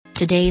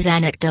Today's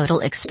anecdotal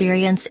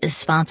experience is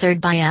sponsored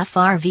by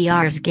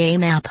FRVR's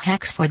game app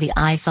Hex for the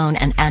iPhone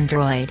and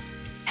Android.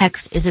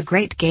 Hex is a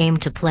great game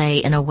to play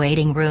in a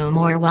waiting room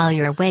or while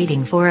you're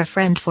waiting for a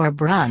friend for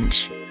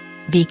brunch.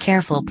 Be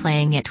careful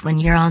playing it when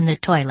you're on the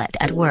toilet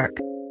at work.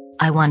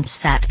 I once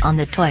sat on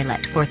the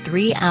toilet for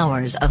 3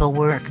 hours of a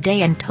work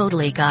day and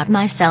totally got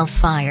myself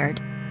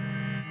fired.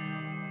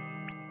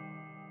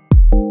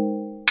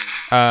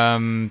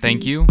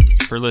 Thank you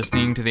for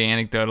listening to the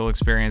Anecdotal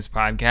Experience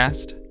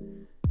podcast.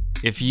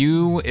 If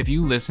you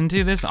listen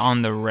to this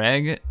on the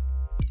reg,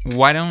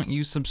 why don't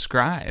you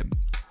subscribe?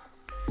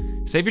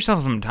 Save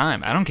yourself some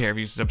time. I don't care if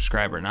you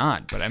subscribe or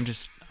not, but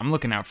I'm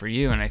looking out for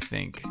you, and I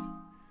think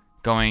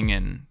going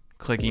and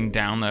clicking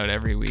download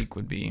every week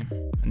would be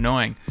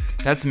annoying.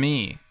 That's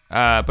me.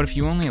 But if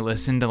you only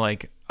listen to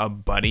like a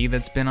buddy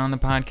that's been on the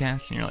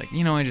podcast and you're like,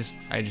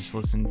 I just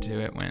listened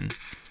to it when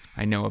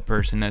I know a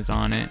person that's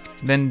on it,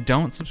 then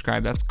don't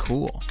subscribe. That's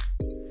cool.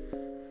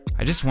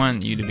 I just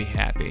want you to be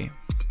happy.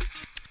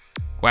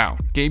 Wow,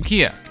 Gabe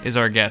Kia is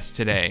our guest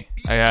today.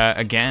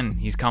 Again,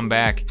 he's come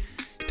back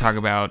to talk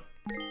about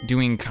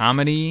doing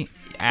comedy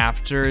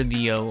after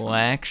the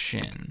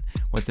election.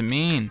 What's it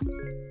mean?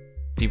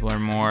 People are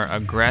more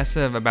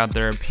aggressive about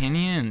their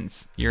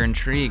opinions. You're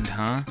intrigued,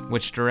 huh?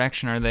 Which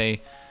direction are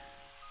they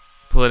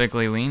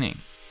politically leaning?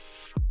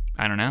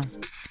 I don't know.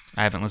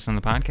 I haven't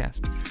listened to the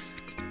podcast.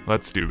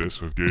 Let's do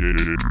this with Gabe.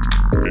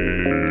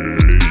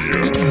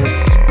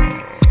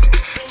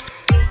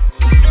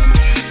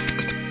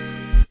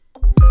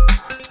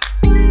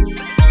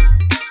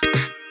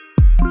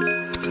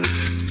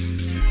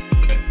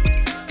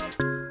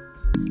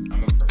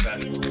 I'm a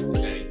professional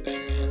at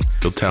anything, man.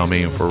 You'll tell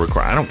me if we're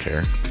recording. I don't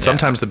care. Yeah.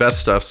 Sometimes the best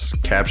stuff's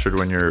captured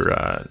when you're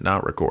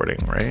not recording,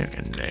 right?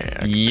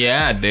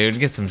 Yeah, dude.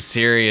 Get some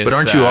serious... But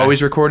aren't you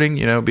always recording,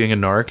 being a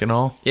narc and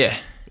all? Yeah.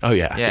 Oh,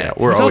 yeah.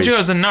 Who told you I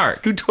was a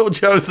narc? Who told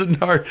you I was a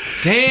narc?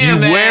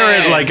 Damn, You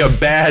wear it like a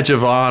badge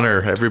of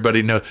honor.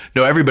 Everybody knows.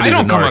 No, everybody's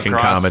a narc in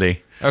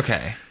comedy.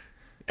 Okay.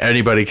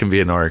 Anybody can be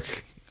a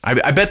narc.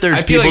 I bet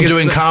there's feel people like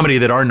doing comedy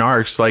that are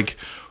narcs. Like,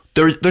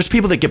 there's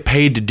people that get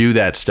paid to do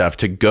that stuff,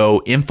 to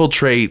go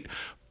infiltrate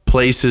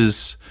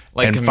places...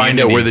 and find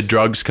out where the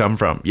drugs come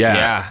from.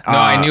 Yeah. No,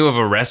 I knew of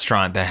a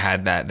restaurant that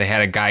had that. They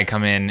had a guy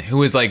come in who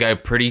was like a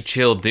pretty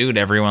chill dude.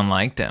 Everyone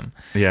liked him.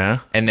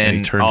 Yeah. And then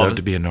he turns out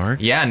to be a narc.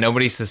 Yeah,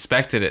 nobody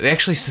suspected it. They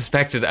actually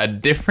suspected a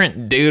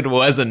different dude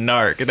was a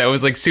narc that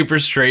was like super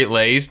straight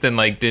laced and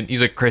like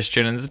he's like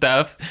Christian and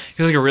stuff.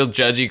 He was like a real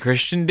judgy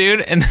Christian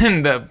dude. And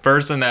then the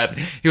person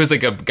he was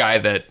like a guy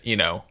that,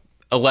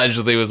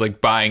 allegedly was like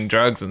buying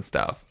drugs and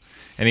stuff.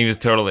 And he was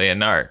totally a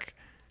narc.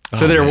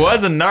 So there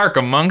was a narc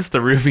amongst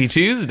the Ruby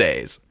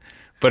Tuesdays,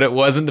 but it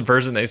wasn't the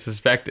person they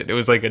suspected. It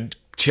was like a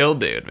chill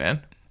dude,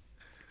 man.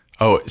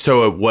 Oh,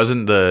 so it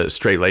wasn't the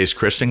straight-laced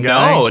Christian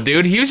guy? No,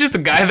 dude. He was just the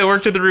guy that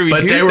worked at the Ruby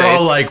Tuesdays. But they were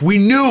all like, we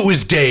knew it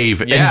was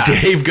Dave. Yeah.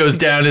 And Dave goes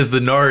down as the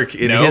narc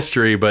in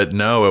history, but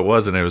no, it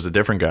wasn't. It was a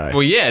different guy.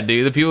 Well, yeah,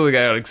 dude. The people that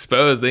got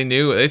exposed,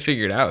 they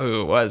figured out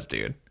who it was,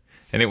 dude.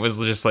 And it was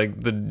just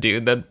like the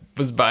dude that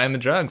was buying the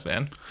drugs,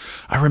 man.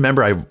 I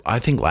remember, I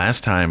think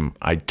last time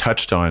I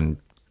touched on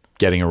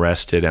getting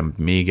arrested and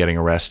me getting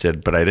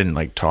arrested, but I didn't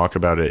like talk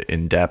about it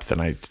in depth.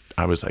 And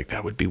I was like,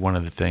 that would be one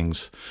of the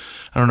things.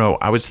 I don't know.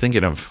 I was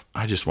thinking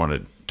I just want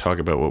to talk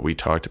about what we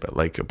talked about,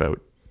 like about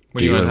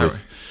dealing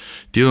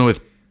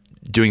with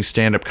doing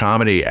stand-up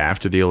comedy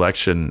after the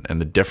election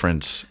and the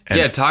difference.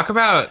 And talk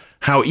about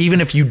how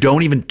even if you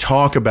don't even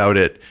talk about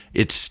it,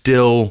 it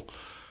still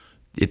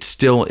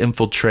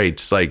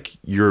infiltrates like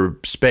your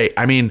space.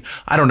 I mean,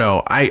 I don't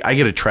know. I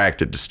get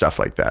attracted to stuff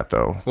like that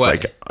though.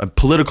 What? Like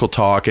political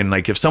talk, and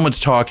like if someone's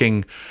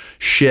talking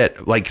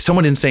shit, like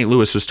someone in St.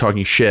 Louis was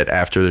talking shit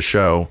after the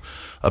show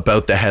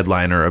about the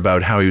headliner,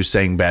 about how he was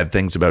saying bad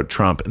things about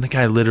Trump, and the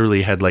guy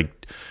literally had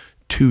like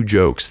 2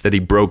 jokes that he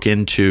broke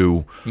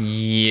into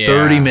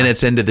 30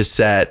 minutes into the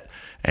set,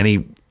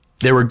 and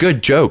they were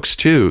good jokes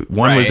too.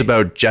 One was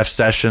about Jeff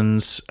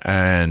Sessions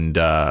and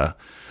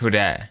who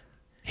dat?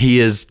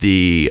 He is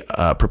the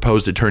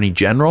proposed attorney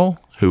general,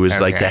 who is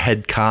like the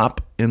head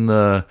cop in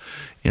the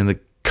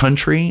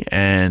country,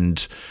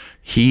 and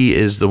he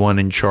is the one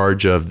in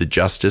charge of the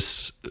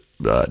Justice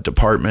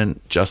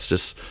Department,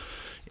 Justice.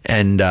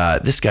 And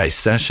this guy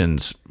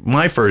Sessions,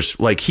 my first,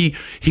 like he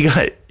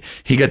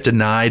got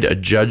denied a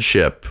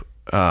judgeship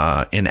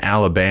in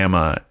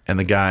Alabama, and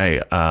the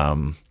guy.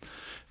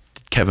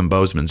 Kevin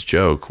Bozeman's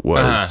joke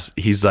was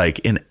he's like,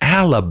 in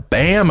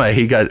Alabama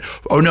he got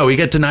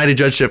denied a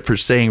judgeship for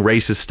saying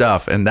racist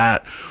stuff, and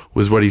that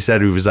was what he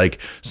said. He was like,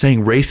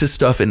 saying racist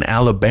stuff in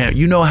Alabama.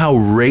 You know how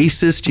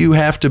racist you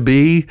have to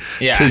be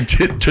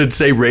to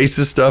say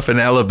racist stuff in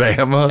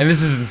Alabama? And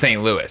this is in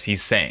St. Louis.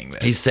 He's saying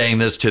this. He's saying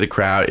this to the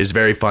crowd. It's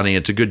very funny.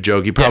 It's a good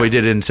joke. He probably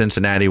did it in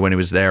Cincinnati when he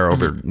was there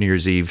over New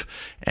Year's Eve.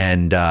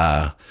 And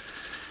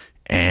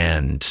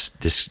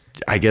this,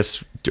 I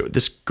guess,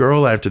 this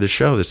girl after the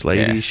show, this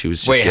lady, she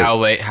was just...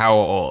 Wait, how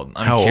old?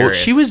 I'm curious.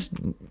 She was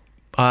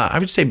I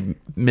would say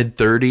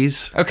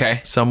mid-30s.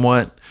 Okay.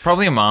 Somewhat.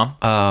 Probably a mom.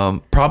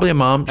 Probably a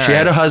mom. She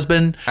had a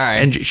husband,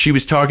 and she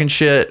was talking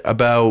shit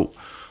about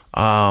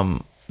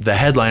the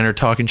headliner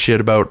talking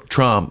shit about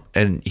Trump,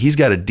 and he's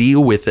got to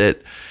deal with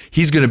it.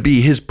 He's going to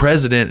be his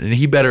president, and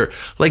he better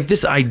like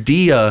this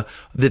idea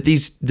that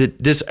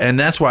this, and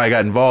that's why I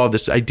got involved.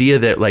 This idea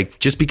that like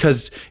just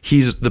because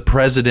he's the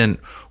president,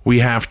 we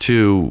have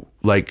to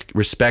like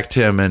respect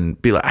him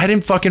and be like, I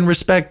didn't fucking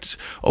respect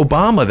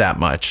Obama that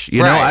much.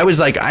 You know, I was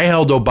like, I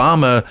held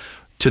Obama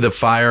to the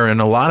fire in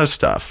a lot of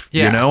stuff.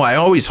 Yeah. You know, I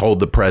always hold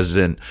the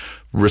president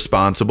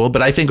responsible,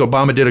 but I think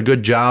Obama did a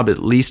good job, at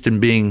least in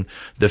being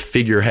the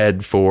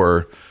figurehead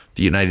for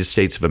the United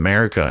States of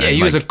America. Yeah,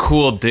 he was a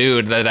cool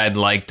dude that I'd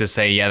like to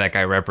say, yeah, that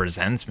guy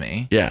represents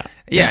me. Yeah,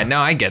 no,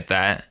 I get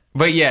that.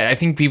 But yeah, I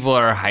think people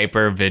are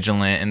hyper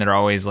vigilant and they're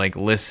always like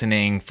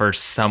listening for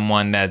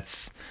someone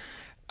that's,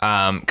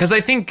 because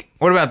I think,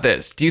 what about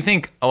this? Do you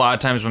think a lot of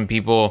times when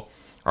people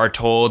are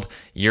told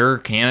your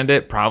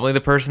candidate, probably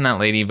the person that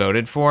lady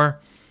voted for,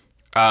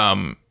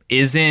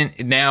 isn't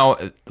now,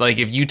 like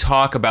if you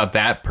talk about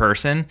that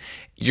person,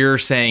 you're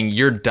saying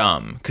you're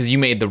dumb because you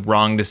made the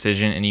wrong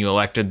decision and you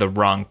elected the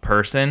wrong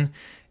person.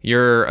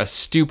 You're a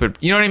stupid,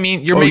 you know what I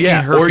mean? You're making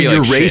her or feel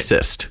you're like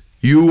racist. Shit.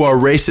 You are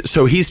racist.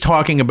 So he's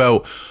talking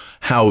about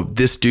how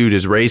this dude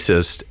is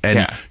racist,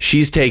 and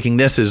she's taking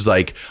this as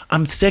like,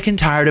 I'm sick and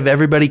tired of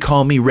everybody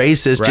calling me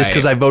racist just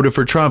because I voted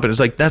for Trump. And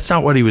it's like, that's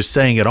not what he was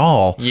saying at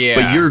all. Yeah.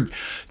 But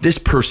this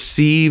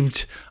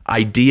perceived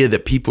idea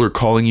that people are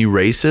calling you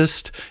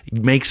racist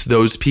makes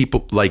those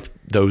people that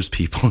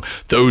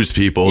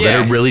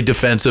are really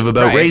defensive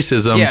about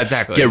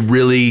racism get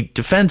really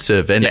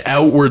defensive and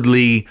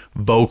outwardly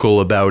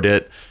vocal about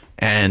it,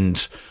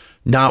 and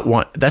not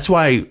want. That's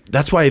why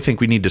I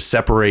think we need to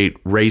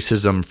separate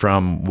racism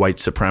from white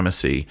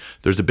supremacy.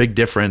 There's a big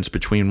difference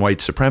between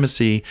white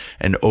supremacy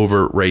and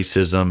overt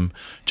racism,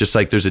 just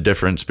like there's a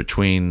difference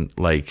between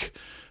like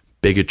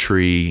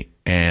bigotry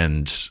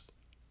and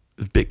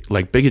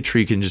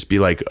bigotry can just be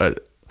like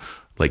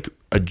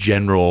a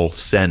general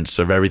sense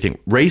of everything.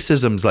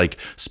 Racism's like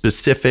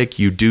specific.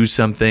 You do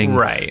something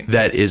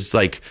that is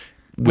like,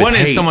 one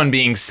is someone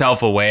being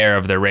self-aware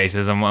of their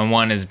racism, and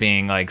one is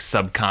being like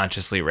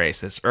subconsciously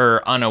racist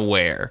or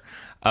unaware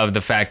of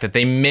the fact that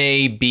they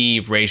may be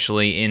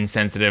racially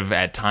insensitive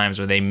at times,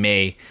 or they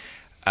may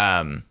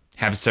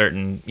have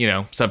certain,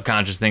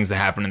 subconscious things that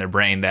happen in their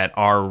brain that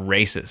are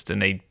racist,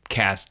 and they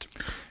cast.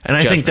 And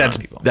I think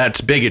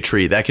that's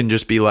bigotry. That can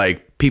just be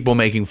like people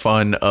making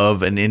fun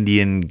of an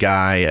Indian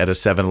guy at a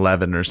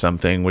 7-Eleven or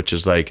something, which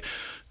is like,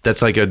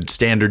 that's like a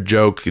standard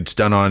joke. It's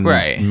done on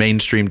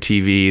mainstream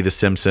TV, The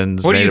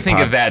Simpsons. What do you think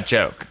of that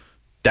joke?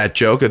 That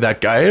joke of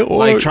that guy? Or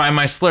like, try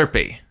my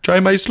Slurpee.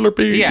 Try my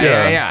Slurpee?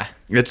 Yeah.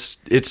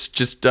 It's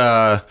just,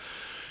 I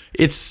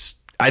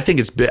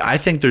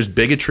think there's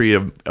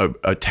bigotry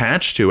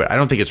attached to it. I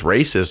don't think it's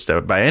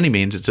racist by any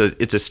means.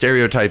 It's a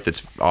stereotype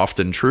that's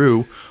often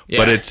true,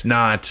 but it's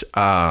not,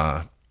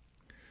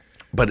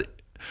 but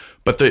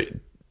the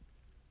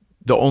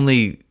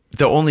only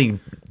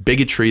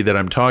bigotry that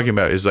I'm talking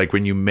about is like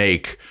when you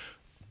make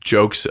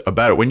jokes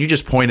about it, when you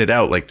just point it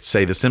out, like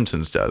say The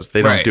Simpsons does.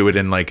 They don't do it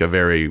in like a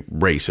very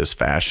racist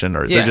fashion,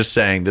 or they're just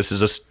saying this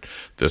is a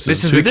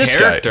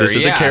character. This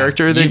is a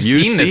character that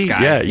you've seen this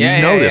guy. Yeah,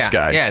 you know this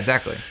guy. Yeah,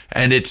 exactly.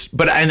 And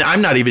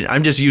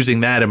I'm just using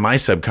that in my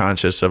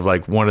subconscious of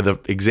like one of the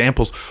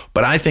examples,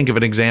 but I think of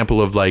an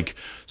example of like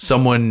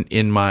someone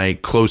in my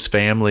close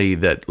family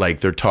that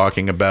like they're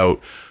talking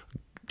about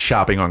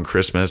shopping on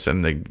Christmas,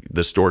 and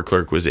the store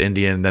clerk was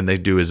Indian, and then they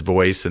do his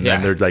voice, and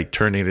then they're like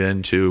turning it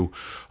into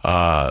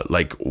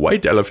like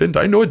white elephant.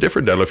 I know a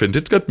different elephant.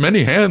 It's got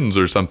many hands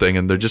or something,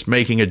 and they're just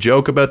making a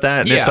joke about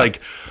that. And it's like,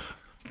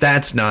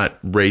 that's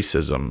not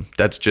racism.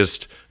 That's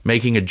just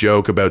making a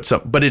joke about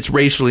something, but it's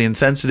racially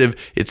insensitive.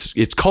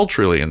 It's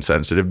culturally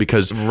insensitive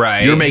because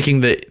you're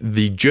making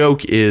the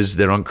joke is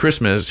that on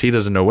Christmas he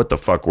doesn't know what the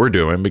fuck we're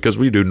doing because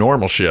we do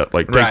normal shit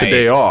like take the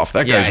day off.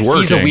 That guy's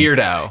working. He's a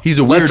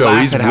weirdo. Let's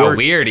laugh at how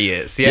weird he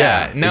is.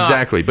 Yeah, no,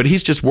 exactly. But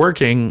he's just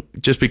working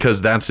just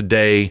because that's a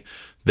day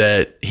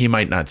that he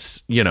might not.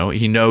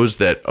 He knows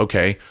that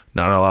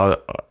not a lot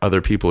of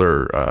other people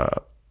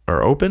are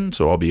open,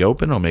 so I'll be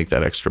open. I'll make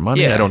that extra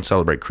money. I don't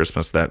celebrate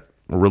Christmas that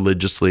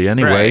religiously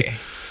anyway.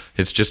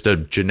 It's just a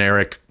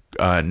generic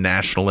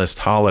nationalist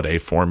holiday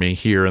for me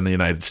here in the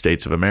United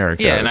States of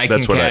America. Yeah, and I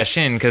can cash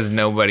in because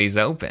nobody's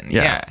open.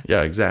 Yeah,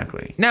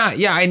 exactly. No,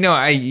 I know.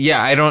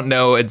 I don't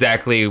know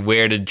exactly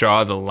where to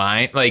draw the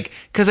line. Like,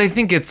 because I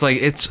think it's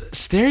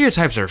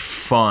stereotypes are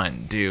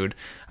fun, dude.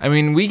 I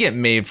mean, we get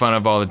made fun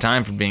of all the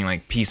time for being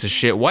like piece of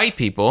shit white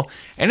people,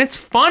 and it's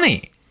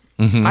funny.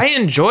 Mm-hmm. I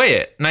enjoy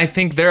it. And I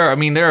think there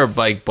are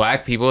like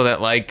black people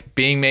that like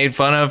being made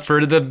fun of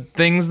for the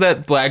things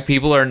that black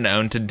people are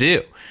known to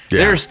do. Yeah.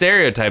 There are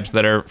stereotypes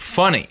that are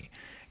funny.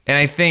 And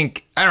I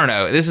think, I don't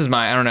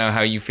know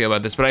how you feel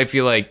about this, but I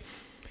feel like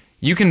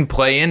you can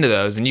play into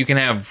those and you can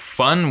have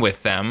fun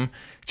with them.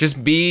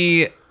 Just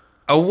be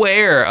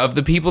aware of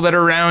the people that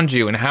are around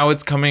you and how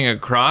it's coming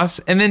across,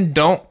 and then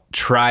don't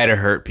try to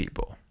hurt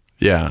people.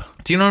 Yeah.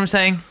 Do you know what I'm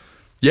saying?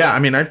 Yeah, I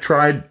mean, I've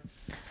tried.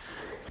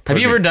 Have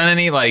you ever done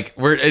any like?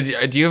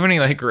 Do you have any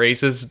like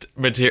racist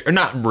material? Or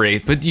not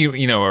race, but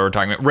you know what we're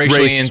talking about?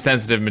 Racially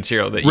insensitive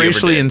material that you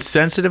racially ever did?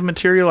 insensitive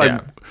material.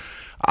 Yeah.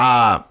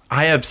 I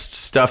have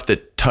stuff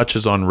that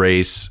touches on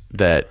race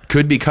that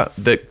could be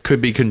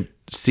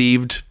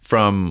conceived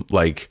from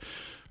like,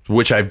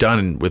 which I've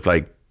done with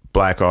like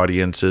black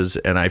audiences,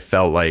 and I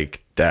felt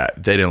like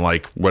that they didn't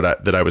like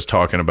that I was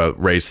talking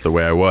about race the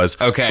way I was.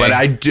 Okay,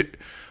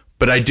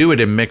 but I do it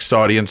in mixed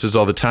audiences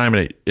all the time,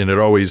 and it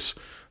always.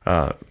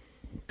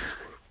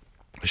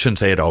 I shouldn't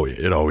say it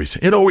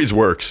always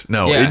works.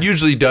 No, Yeah. It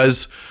usually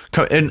does.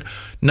 And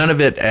none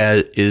of it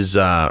is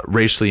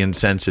racially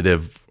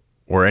insensitive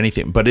or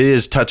anything, but it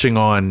is touching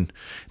on,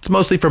 it's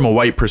mostly from a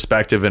white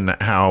perspective and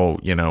how,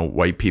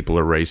 white people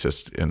are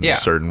racist in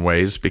certain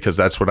ways, because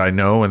that's what I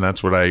know. And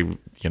that's what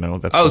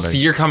so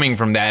you're coming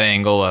from that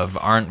angle of,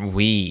 aren't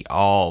we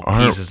all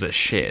pieces of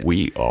shit?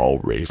 We all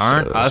racist.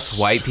 Aren't us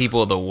white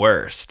people the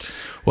worst?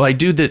 Well, I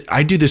do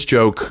this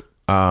joke.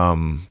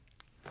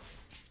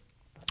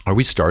 Are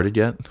we started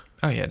yet?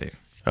 Oh yeah, dude.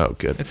 Oh,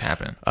 good. It's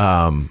happening.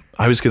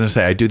 I was going to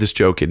say, I do this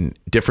joke in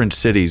different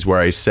cities where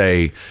I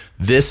say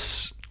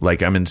this,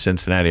 like I'm in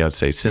Cincinnati, I'd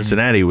say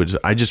Cincinnati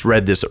I just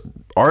read this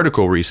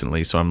article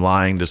recently, so I'm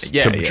lying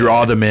to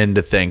draw them in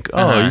to think,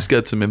 he's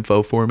got some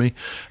info for me.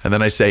 And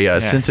then I say,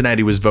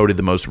 Cincinnati was voted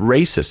the most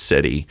racist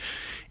city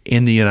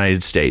in the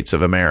United States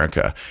of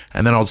America.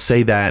 And then I'll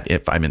say that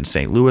if I'm in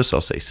St. Louis, I'll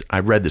say,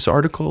 I read this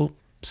article.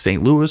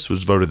 St. Louis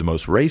was voted the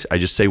most racist. I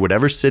just say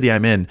whatever city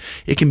I'm in.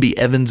 It can be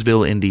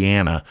Evansville,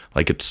 Indiana,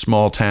 like it's a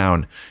small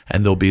town,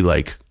 and they'll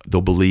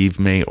believe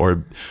me,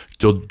 or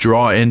they'll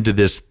draw into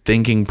this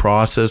thinking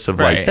process of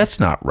like,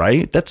 that's not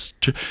right.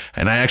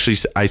 And I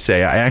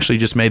say I actually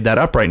just made that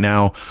up right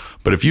now.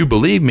 But if you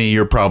believe me,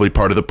 you're probably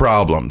part of the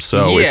problem.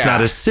 So it's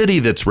not a city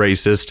that's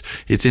racist.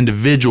 It's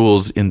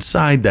individuals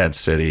inside that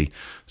city.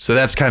 So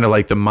that's kind of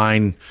like the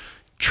mind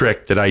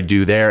trick that I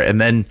do there. And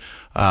then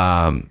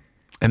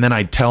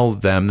I tell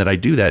them that I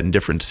do that in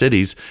different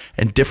cities,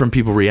 and different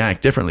people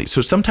react differently.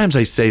 So sometimes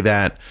I say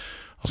that,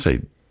 I'll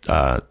say,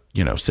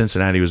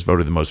 Cincinnati was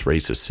voted the most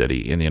racist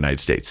city in the United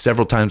States.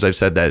 Several times I've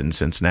said that in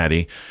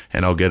Cincinnati,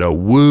 and I'll get a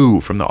woo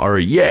from the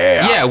RE.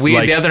 Yeah.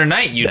 Yeah, the other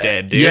night you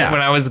did, dude,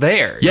 when I was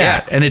there.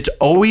 Yeah. And it's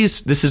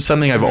always, this is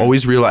something I've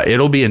always realized.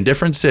 It'll be in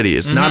different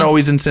cities. It's not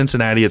always in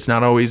Cincinnati. It's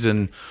not always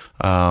in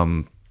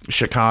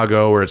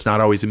Chicago, or it's not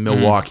always in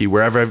Milwaukee,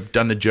 wherever I've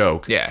done the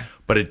joke. Yeah.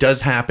 But it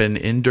does happen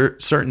in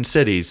certain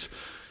cities,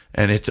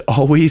 and it's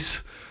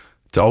always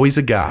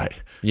a guy.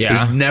 Yeah.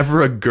 There's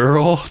never a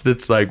girl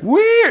that's like,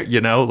 where?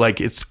 Like,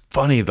 it's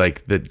funny.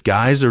 Like, the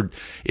guys are,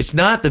 it's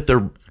not that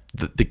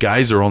the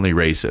guys are only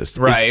racist.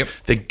 Right. It's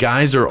the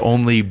guys are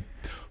only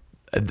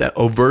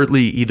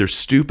overtly either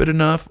stupid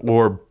enough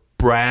or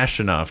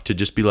brash enough to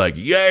just be like,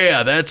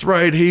 yeah, that's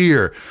right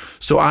here.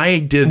 So I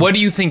did. What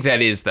do you think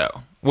that is,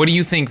 though? What do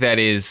you think that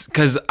is?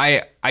 Because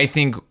I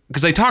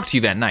talked to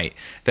you that night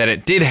that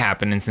it did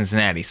happen in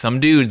Cincinnati. Some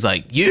dude's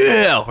like,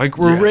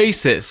 we're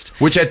racist.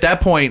 Which at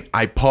that point,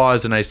 I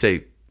pause and I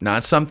say,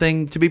 not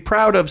something to be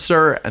proud of,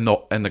 sir. And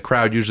the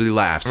crowd usually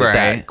laughs at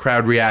that.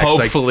 Crowd reacts.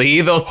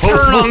 Hopefully, they'll turn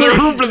on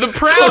the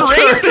proud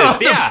racist.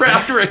 The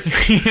proud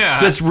racist.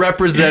 That's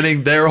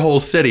representing their whole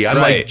city. I'm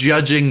like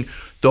judging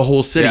the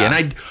whole city. Yeah.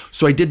 And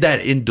so I did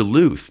that in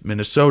Duluth,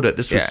 Minnesota.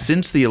 This was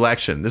since the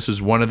election. This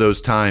is one of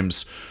those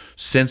times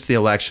since the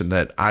election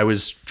that I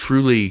was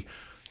truly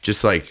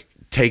just like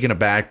taken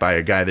aback by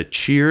a guy that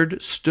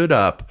cheered, stood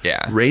up,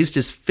 raised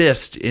his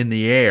fist in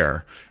the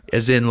air,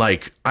 as in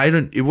like,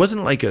 it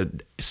wasn't like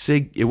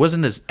it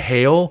wasn't a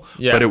hail,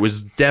 but it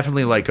was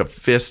definitely like a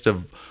fist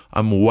of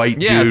a white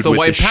dude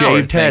with a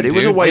shaved head. It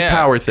was a white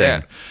power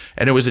thing.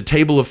 And it was a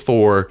table of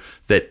four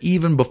that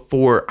even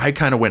before, I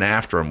kind of went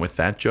after him with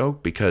that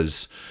joke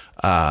because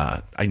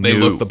I knew they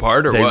looked the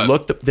part, or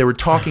what? They were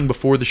talking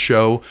before the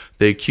show.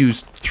 They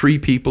accused 3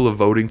 people of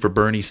voting for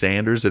Bernie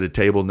Sanders at a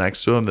table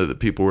next to him. That the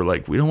people were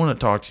like, "We don't want to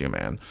talk to you,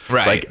 man."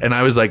 Right. Like, and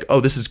I was like,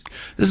 "Oh, this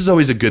is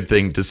always a good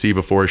thing to see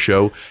before a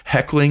show.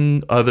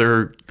 Heckling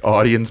other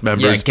audience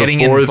members, getting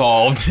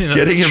involved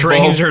in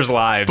strangers'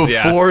 lives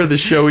before the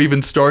show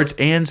even starts,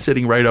 and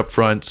sitting right up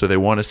front, so they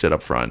want to sit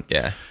up front."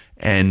 Yeah.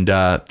 And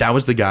that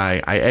was the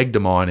guy. I egged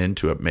him on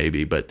into it,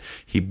 maybe, but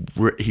he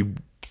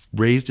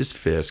raised his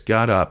fist,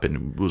 got up,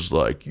 and was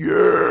like,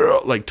 "Yeah,"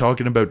 like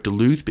talking about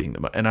Duluth being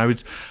the. And I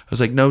was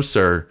like, "No,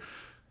 sir,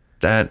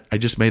 that I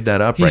just made that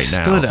up right now." He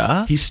stood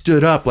up. He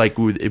stood up like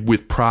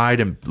with pride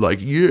and like,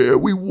 "Yeah,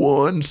 we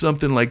won,"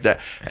 something like that.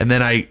 And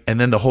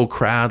then the whole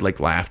crowd like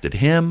laughed at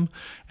him.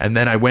 And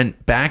then I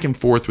went back and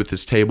forth with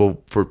this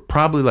table for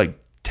probably like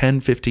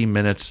 10, 15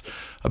 minutes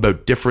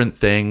about different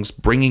things,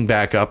 bringing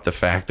back up the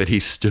fact that he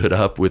stood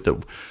up with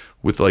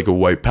with like a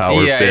white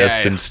power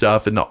fist and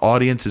stuff, and the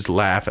audience is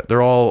laughing.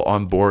 They're all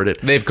on board.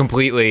 They've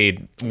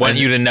completely want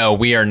you to know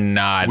we are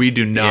not. We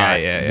do not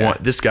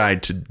want this guy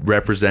to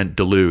represent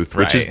Duluth,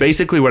 which is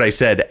basically what I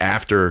said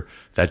after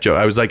that joke.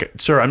 I was like,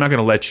 sir, I'm not going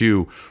to let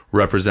you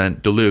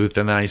represent Duluth.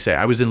 And then I say,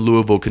 I was in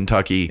Louisville,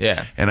 Kentucky,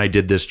 and I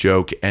did this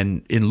joke.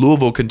 And in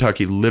Louisville,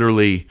 Kentucky,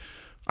 literally,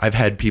 I've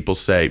had people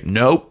say,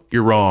 nope,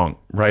 you're wrong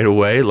right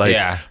away. Like,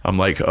 I'm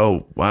like,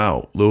 oh,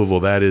 wow, Louisville,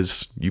 that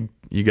is,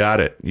 you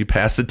got it. You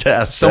passed the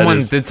test.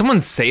 Did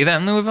someone say that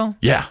in Louisville?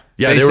 Yeah.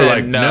 Yeah, they were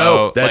like,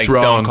 no, that's like,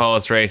 wrong. Don't call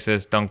us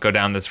racist. Don't go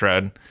down this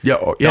road. Yeah,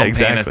 don't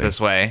exactly. paint us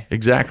this way.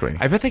 Exactly.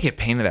 I bet they get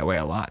painted that way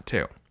a lot,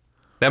 too.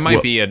 That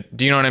might be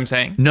do you know what I'm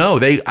saying? No,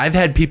 I've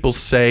had people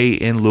say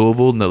in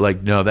Louisville, and they're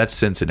like, no, that's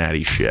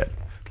Cincinnati shit.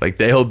 Like,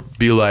 they'll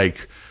be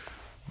like,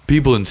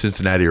 people in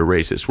Cincinnati are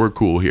racist. We're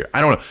cool here.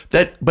 I don't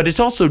know. But it's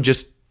also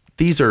just,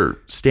 these are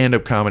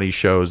stand-up comedy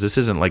shows. This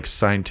isn't like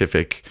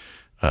scientific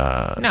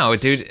no,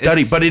 dude,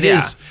 study, but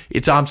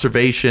it's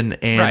observation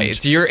and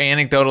it's your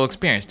anecdotal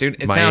experience,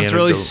 dude. It sounds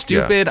really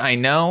stupid, I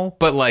know,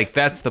 but like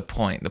that's the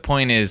point. The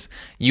point is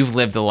you've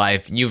lived a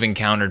life, you've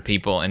encountered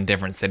people in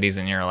different cities,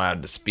 and you're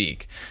allowed to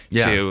speak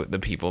to the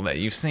people that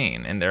you've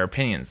seen and their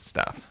opinions and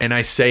stuff. And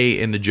I say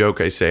in the joke,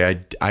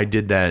 I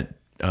did that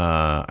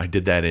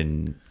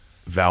in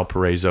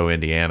Valparaiso,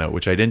 Indiana,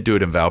 which I didn't do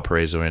it in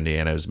Valparaiso,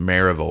 Indiana. It was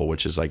Maryville,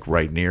 which is like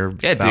right near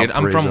Valparaiso. Dude,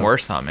 I'm from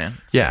Warsaw, man.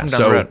 Yeah, I'm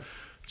down the road.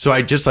 So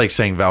I just like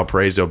saying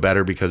Valparaiso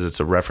better because it's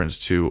a reference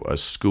to a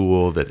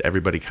school that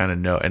everybody kind of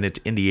know, and it's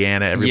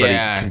Indiana.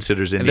 Everybody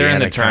considers Indiana. They're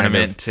in the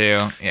tournament too.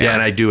 Yeah,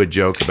 and I do a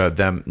joke about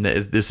them.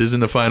 This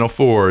isn't the Final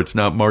Four. It's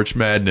not March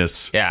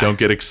Madness. Yeah. Don't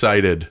get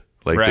excited.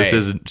 Like this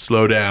isn't.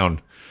 Slow down.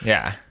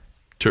 Yeah.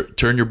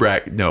 Turn your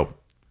bracket. No,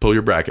 pull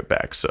your bracket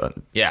back,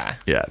 son. Yeah.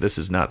 Yeah. This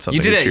is not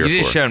something you did. To cheer you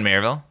did for. a show in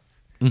Maryville.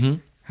 Mm-hmm.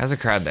 How's the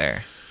crowd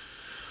there?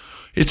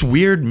 It's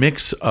weird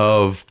mix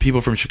of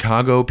people from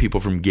Chicago, people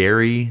from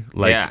Gary.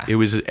 Like it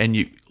was, and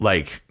you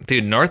like,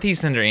 dude,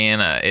 Northeast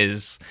Indiana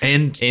is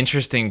an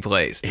interesting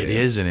place. Dude. It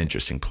is an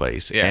interesting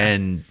place. Yeah.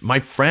 And my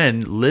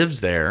friend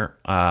lives there.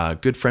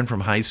 Good friend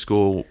from high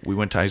school. We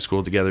went to high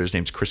school together. His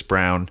name's Chris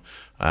Brown.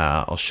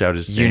 I'll shout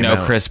his name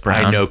out. Chris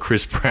Brown. I know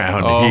Chris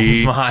Brown. Oh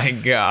my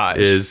gosh.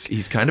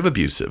 He's kind of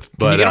abusive.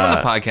 But can you get him on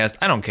the podcast?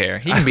 I don't care.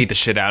 He can beat the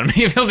shit out of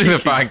me. If he'll do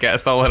the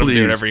podcast, I'll let him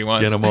do whatever he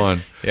wants. Get him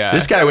on. Yeah.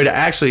 This guy would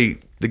actually,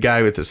 the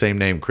guy with the same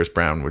name, Chris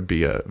Brown, would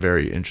be a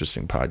very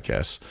interesting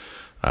podcast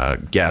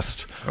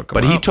guest.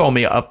 But he told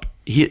me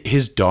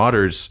his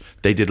daughters,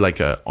 they did like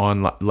a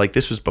online, like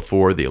this was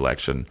before the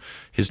election.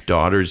 His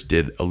daughters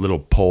did a little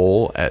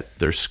poll at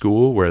their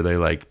school where they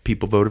like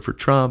people voted for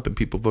Trump and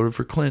people voted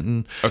for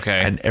Clinton.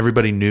 Okay. And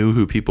everybody knew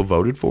who people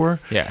voted for.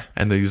 Yeah.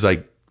 And he's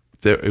like,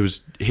 it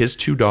was his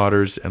two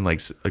daughters and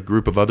like a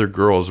group of other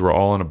girls were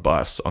all on a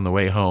bus on the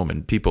way home,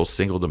 and people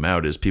singled them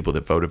out as people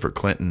that voted for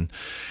Clinton,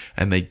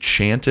 and they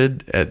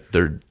chanted at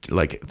their,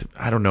 like,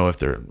 I don't know if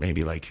they're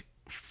maybe like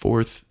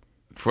third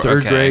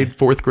grade,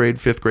 fourth grade,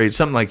 fifth grade,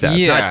 something like that.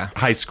 Yeah. It's not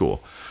high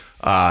school.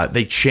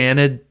 They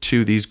chanted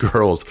to these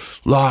girls,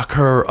 "Lock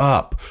her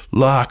up,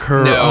 lock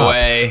her up." No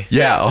way.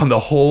 Yeah, on the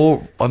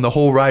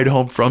whole ride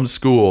home from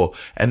school,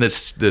 and the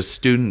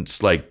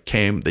students like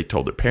came. They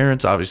told their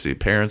parents. Obviously, the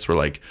parents were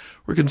like,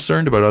 "We're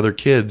concerned about other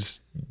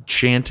kids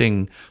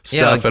chanting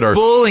stuff like at our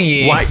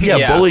bullying."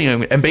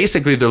 Bullying. And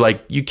basically, they're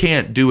like, "You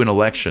can't do an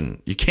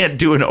election. You can't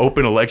do an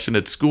open election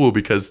at school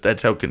because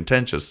that's how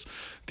contentious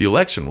the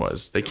election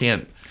was. They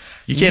can't."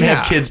 You can't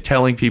have kids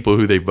telling people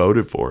who they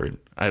voted for.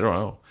 I don't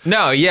know.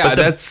 No, yeah,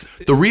 but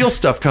the real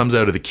stuff comes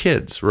out of the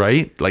kids,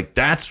 right? Like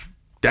that's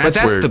but that's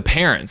where, the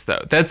parents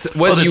though. That's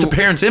what the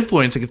parents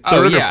influencing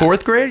third or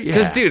fourth grade. Yeah,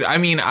 because dude, I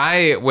mean,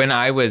 when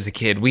I was a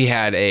kid, we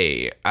had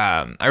I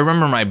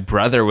remember my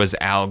brother was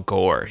Al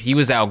Gore. He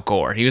was Al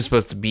Gore. He was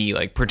supposed to be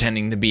like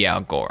pretending to be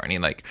Al Gore, and he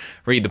like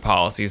read the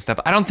policy and stuff.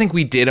 I don't think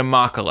we did a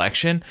mock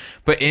election,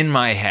 but in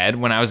my head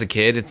when I was a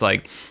kid, it's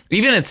like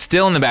it's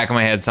still in the back of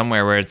my head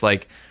somewhere where it's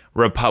like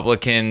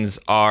Republicans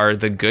are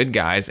the good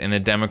guys and the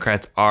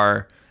Democrats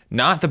are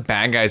not the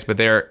bad guys, but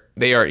they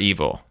are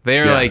evil. They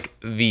are like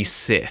the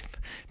Sith.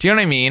 Do you know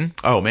what I mean?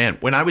 Oh man,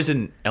 when I was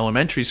in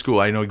elementary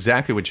school, I know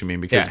exactly what you mean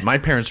because my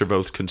parents are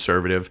both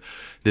conservative.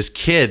 This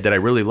kid that I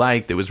really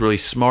liked, that was really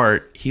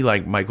smart, he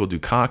liked Michael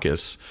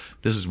Dukakis.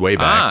 This is way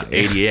back,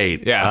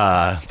 88.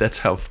 Yeah. That's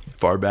how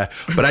far back.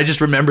 But I just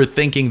remember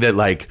thinking that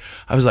like,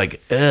 I was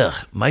like, ugh,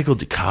 Michael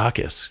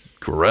Dukakis,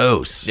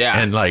 gross.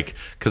 Yeah. And like,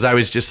 because I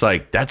was just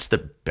like, that's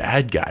the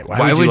bad guy.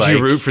 Why would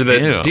you root for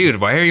the dude?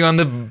 Why are you on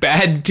the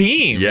bad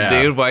team? Yeah.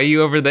 Dude, why are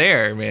you over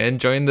there, man?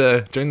 Join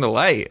the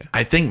light.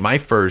 I think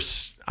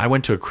I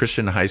went to a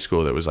Christian high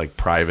school that was like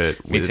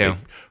private. Me too.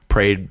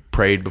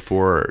 Prayed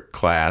before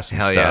class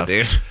and Hell stuff.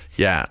 Yeah, dude.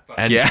 Yeah.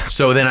 And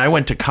so then I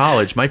went to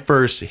college. My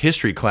first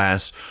history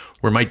class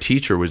where my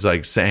teacher was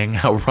like saying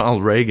how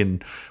Ronald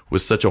Reagan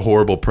was such a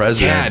horrible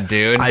president.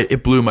 Yeah, dude.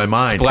 It blew my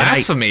mind. It's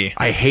blasphemy.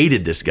 I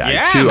hated this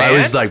guy too. Man. I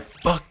was like,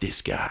 fuck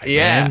this guy.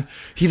 Yeah. Man.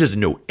 He doesn't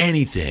know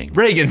anything.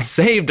 Reagan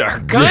saved our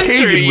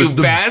country, Reagan was you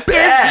the bastard.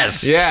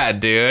 best. Yeah,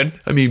 dude.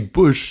 I mean,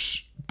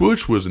 Bush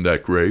Bush wasn't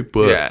that great,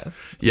 but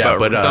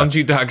but don't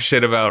you talk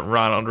shit about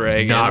Ronald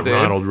Reagan? Not dude.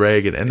 Ronald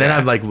Reagan. And then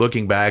I'm like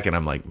looking back, and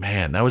I'm like,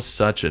 man, that was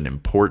such an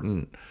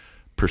important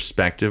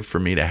perspective for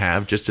me to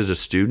have just as a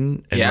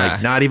student, and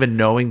like not even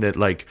knowing that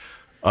like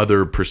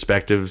other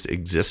perspectives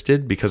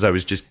existed because I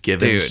was just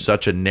given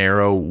such a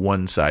narrow,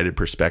 one-sided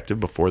perspective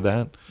before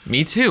that.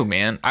 Me too,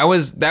 man. That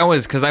was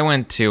because I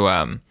went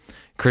to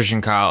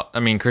Christian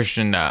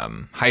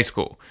high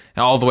school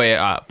all the way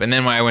up, and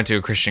then when I went to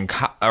a Christian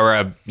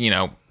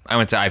I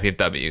went to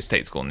IPFW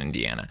State School in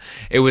Indiana.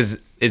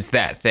 It's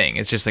that thing.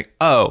 It's just like,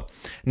 oh,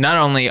 not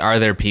only are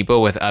there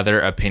people with other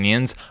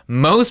opinions,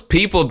 most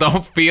people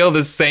don't feel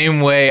the same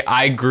way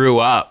I grew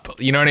up.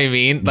 You know what I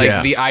mean?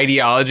 Like the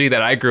ideology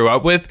that I grew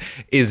up with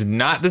is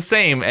not the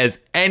same as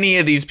any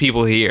of these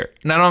people here.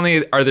 Not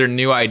only are there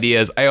new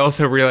ideas, I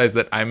also realize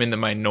that I'm in the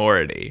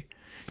minority,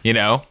 you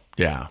know?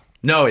 Yeah.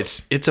 No,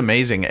 it's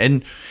amazing.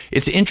 And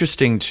it's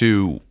interesting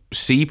to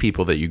see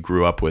people that you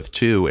grew up with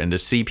too, and to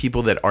see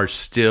people that are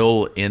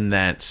still in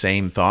that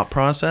same thought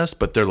process,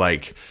 but they're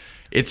like,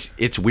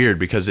 it's weird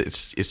because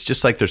it's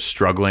just like they're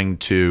struggling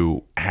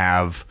to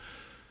have,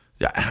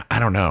 I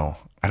don't know.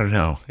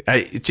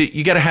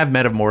 You got to have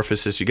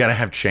metamorphosis. You got to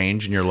have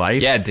change in your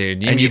life. Yeah,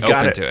 dude. You've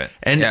open to it.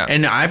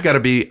 And I've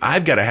got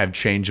to have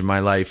change in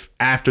my life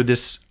after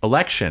this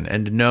election,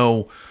 and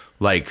know,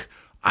 like,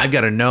 I've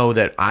got to know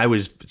that I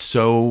was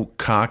so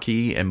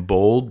cocky and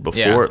bold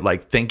before,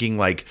 like thinking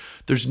like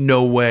there's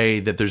no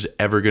way that there's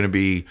ever going to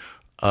be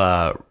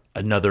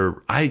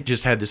another. I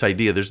just had this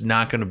idea. There's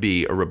not going to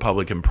be a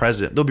Republican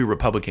president. There'll be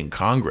Republican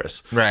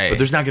Congress, right? But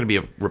there's not going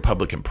to be a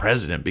Republican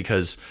president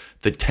because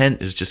the tent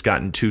has just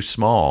gotten too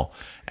small,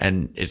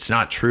 and it's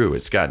not true.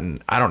 It's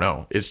gotten, I don't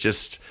know.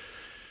 It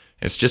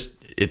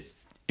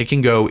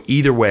can go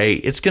either way.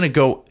 It's going to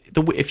go.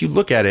 If you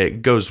look at it,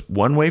 it goes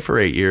one way for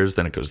 8 years,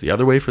 then it goes the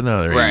other way for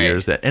another 8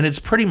 years. And it's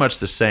pretty much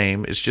the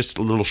same. It's just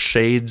little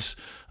shades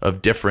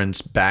of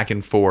difference back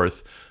and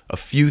forth. A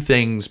few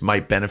things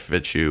might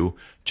benefit you,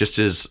 just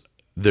as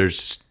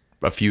there's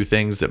a few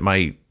things that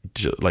might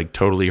like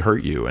totally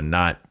hurt you and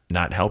not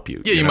help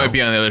you. Yeah, you might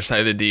be on the other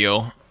side of the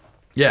deal.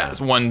 Yeah, it's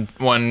one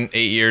 8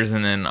 years,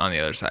 and then on the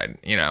other side,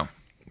 you know.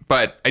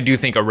 But I do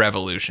think a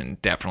revolution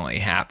definitely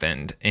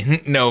happened in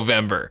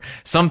November.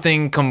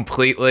 Something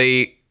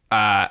completely.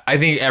 I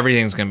think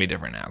everything's going to be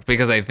different now,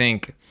 because I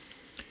don't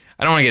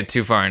want to get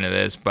too far into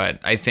this,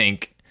 but I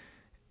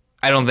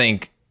don't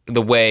think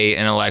the way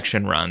an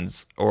election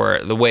runs or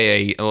the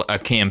way a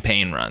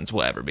campaign runs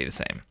will ever be the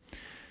same.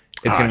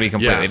 It's going to be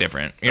completely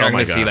different. You're not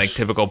going to see like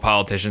typical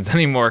politicians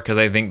anymore, because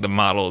I think the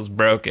model is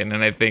broken.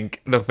 And I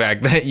think the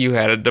fact that you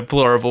had a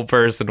deplorable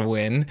person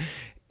win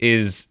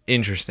is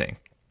interesting.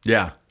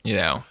 Yeah. You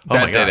know,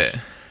 that did it.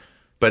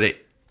 But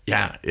it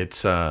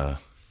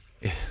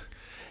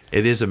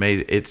is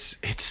amazing.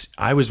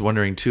 I was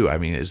wondering too. I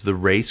mean, is the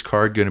race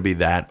card going to be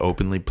that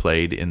openly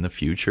played in the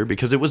future?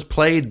 Because it was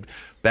played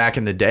back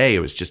in the day. It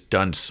was just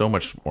done so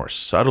much more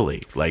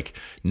subtly. Like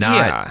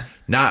not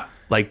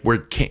like where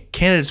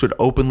candidates would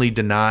openly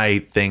deny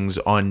things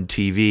on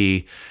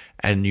TV,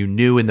 and you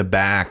knew in the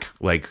back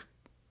of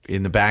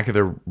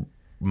their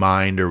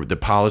mind or the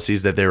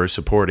policies that they were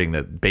supporting,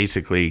 that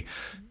basically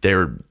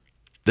they're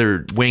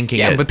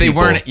winking at but they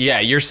people. weren't. Yeah,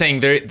 you're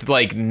saying they're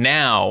like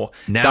now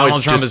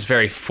Donald Trump is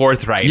very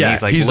forthright. Yeah,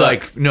 he's look,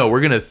 like, no,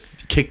 we're gonna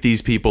kick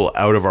these people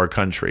out of our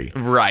country.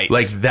 Right.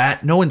 Like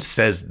that. No one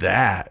says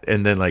that,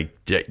 and then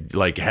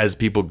like has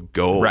people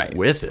go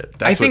with it.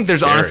 That's I think there's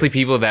scary. honestly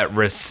people that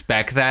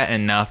respect that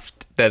enough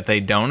that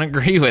they don't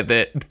agree with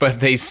it, but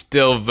they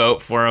still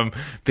vote for him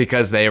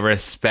because they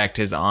respect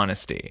his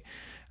honesty.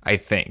 I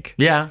think.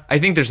 Yeah. I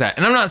think there's that.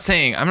 And I'm not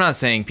saying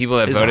people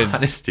that voted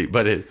honesty,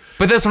 but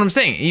that's what I'm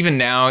saying. Even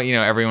now, you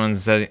know,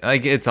 everyone's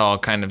like, it's all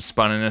kind of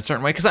spun in a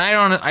certain way, because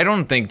I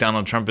don't think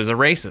Donald Trump is a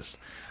racist.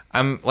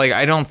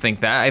 I don't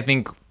think that. I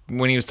think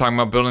when he was talking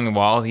about building the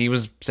wall, he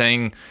was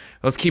saying,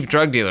 let's keep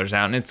drug dealers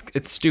out, and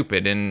it's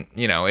stupid. And,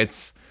 you know,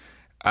 it's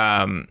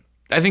I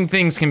think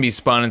things can be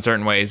spun in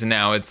certain ways, and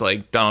now it's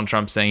like Donald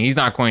Trump saying he's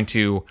not going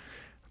to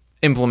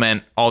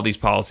implement all these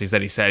policies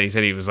that he said. He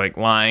said he was like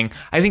lying.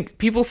 I think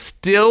people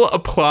still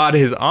applaud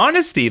his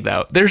honesty,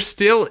 though. They're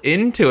still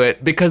into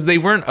it because they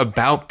weren't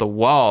about the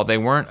wall. They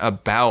weren't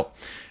about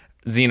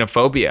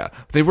xenophobia.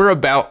 They were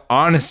about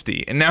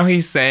honesty. And now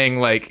he's saying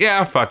like,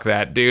 yeah, fuck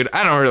that, dude.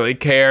 I don't really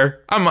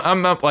care.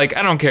 I'm up, like,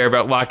 I don't care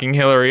about locking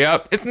Hillary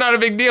up. It's not a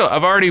big deal.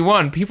 I've already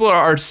won. People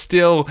are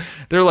still,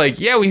 they're like,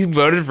 yeah, we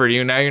voted for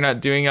you. Now you're not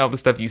doing all the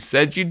stuff you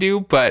said you do,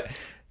 but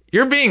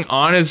you're being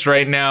honest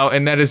right now,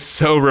 and that is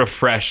so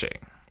refreshing.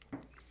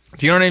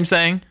 Do you know what I'm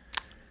saying?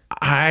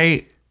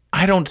 I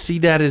don't see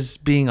that as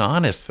being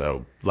honest,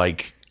 though.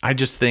 Like, I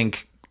just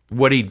think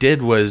what he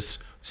did was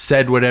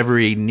said whatever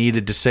he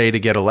needed to say to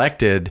get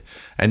elected,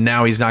 and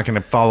now he's not going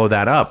to follow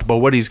that up. But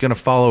what he's going to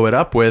follow it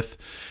up with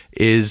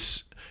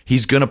is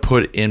he's going to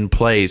put in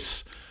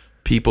place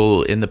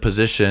people in the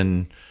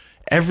position.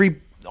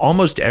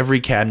 almost every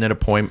cabinet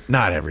appointment,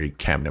 not every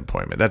cabinet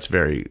appointment. That's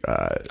very,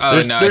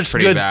 there's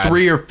good bad.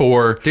 3 or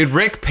 4. Dude,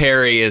 Rick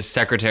Perry is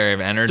Secretary of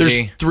Energy.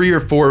 There's 3 or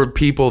 4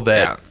 people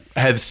that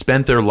have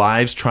spent their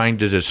lives trying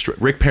to destroy.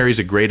 Rick Perry's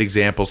a great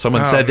example.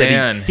 Someone said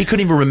that he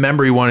couldn't even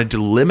remember he wanted to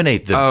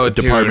eliminate the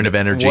Department of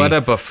Energy. What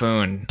a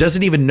buffoon.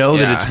 Doesn't even know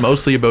that it's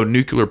mostly about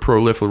nuclear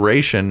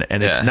proliferation,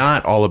 and it's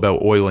not all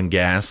about oil and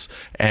gas,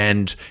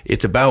 and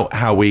it's about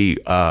how we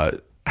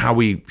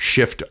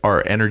shift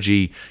our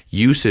energy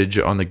usage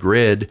on the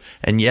grid.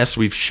 And yes,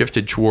 we've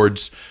shifted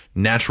towards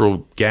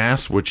natural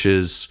gas, which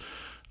is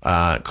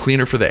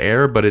cleaner for the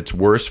air, but it's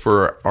worse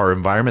for our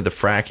environment. The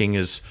fracking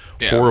is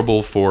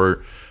horrible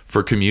for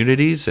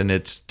communities, and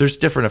there's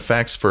different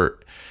effects for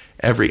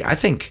every. I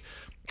think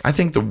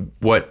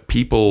what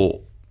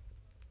people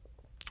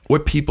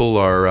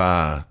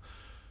are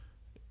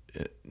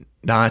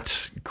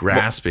not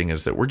grasping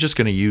is that we're just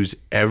going to use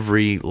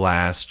every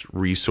last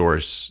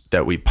resource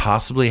that we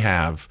possibly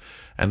have,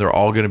 and they're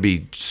all going to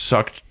be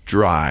sucked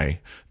dry.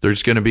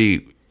 There's going to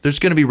be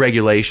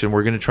regulation.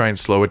 We're going to try and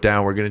slow it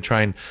down. We're going to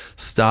try and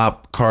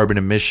stop carbon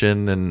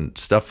emission and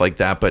stuff like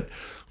that. But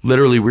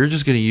literally, we're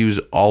just going to use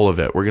all of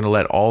it. We're going to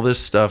let all this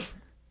stuff,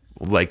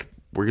 like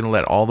we're going to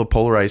let all the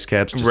polar ice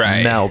caps just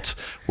melt.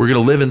 We're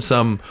going to live in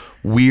some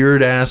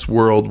weird ass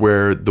world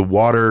where the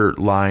water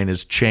line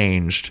is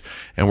changed,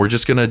 and we're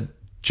just going to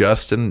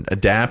adjust and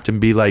adapt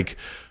and be like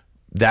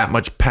that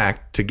much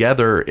packed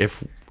together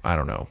if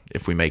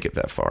we make it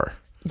that far.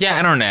 Yeah,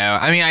 I don't know.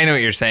 I mean, I know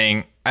what you're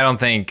saying. I don't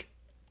think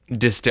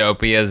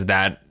dystopia is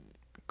that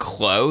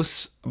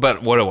close,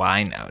 but what do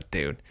I know,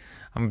 dude?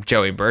 I'm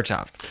Joey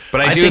Bertoft.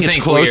 But I do think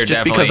it's close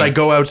just because I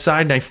go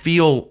outside and I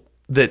feel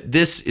that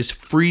this is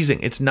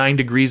freezing. It's 9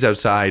 degrees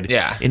outside.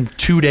 Yeah. In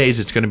 2 days,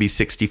 it's going to be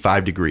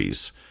 65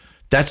 degrees.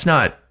 That's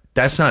not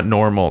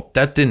normal.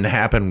 That didn't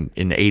happen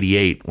in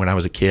 88 when I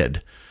was a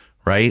kid,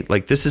 right?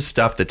 Like, this is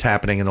stuff that's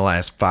happening in the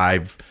last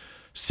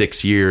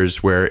 5-6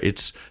 years where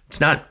it's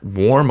not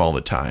warm all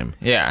the time.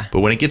 Yeah.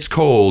 But when it gets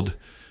cold,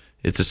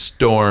 it's a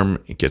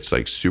storm. It gets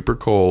like super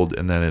cold,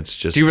 and then it's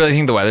just. Do you really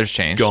think the weather's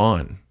changed?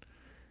 Gone.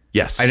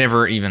 Yes. I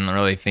never even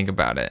really think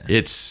about it.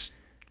 It's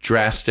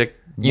drastic.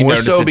 More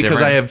so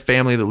because I have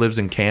family that lives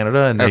in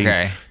Canada, and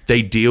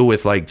they deal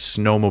with like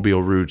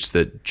snowmobile routes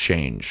that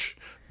change.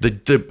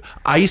 The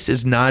ice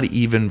is not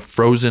even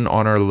frozen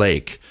on our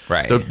lake.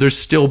 Right. There's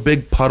still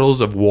big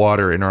puddles of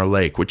water in our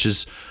lake, which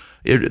is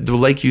the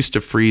lake used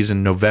to freeze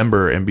in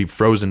November and be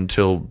frozen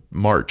till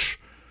March.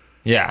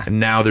 Yeah. And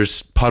now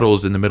there's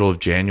puddles in the middle of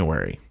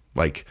January.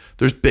 Like,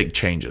 there's big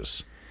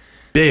changes.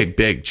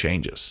 Big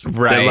changes.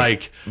 Right.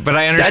 Like, but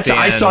I understand.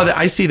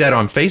 I see that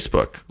on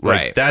Facebook.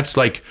 Like, that's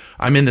like,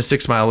 I'm in the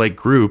 6 Mile Lake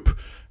group,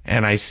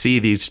 and I see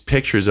these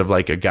pictures of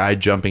like a guy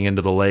jumping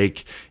into the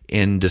lake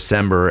in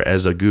December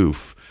as a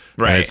goof.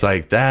 Right. And it's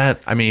like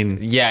that. I mean,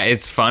 yeah,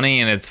 it's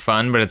funny and it's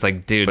fun, but it's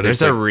like, dude,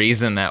 there's a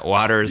reason that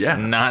water's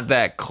not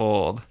that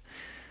cold.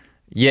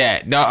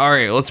 Yeah. No. All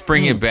right. Let's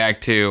bring it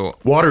back to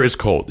water is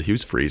cold. He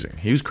was freezing.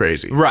 He was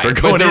crazy. Right. For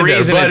going but the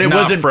reason there, but it's it not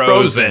wasn't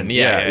frozen.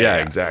 Yeah.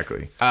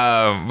 Exactly.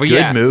 But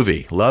good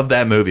movie. Love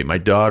that movie. My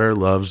daughter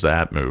loves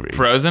that movie.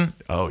 Frozen.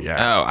 Oh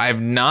yeah. Oh,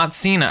 I've not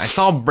seen it. I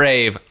saw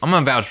Brave. I'm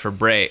gonna vouch for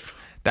Brave.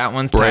 That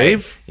one's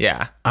Brave. Tight.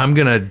 Yeah. I'm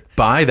gonna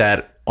buy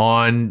that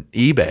on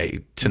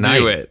eBay tonight.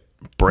 Do it.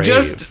 Brave.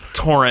 Just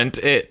torrent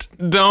it.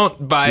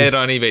 Don't buy it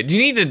on eBay. Do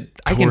you need to?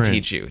 I can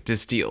teach you to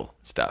steal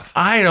stuff.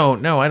 I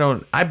don't know.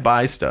 I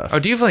buy stuff. Oh,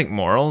 do you have like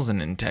morals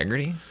and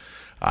integrity?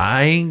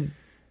 I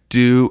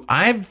do.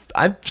 I've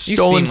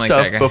stolen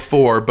stuff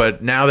before,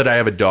 but now that I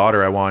have a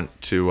daughter, I want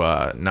to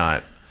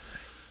not.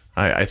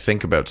 I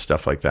think about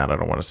stuff like that. I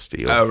don't want to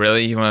steal. Oh,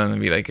 really? You want to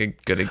be like a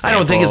good example? I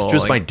don't think it's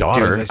just like, my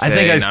daughter. I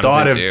think I've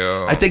thought of.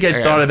 I think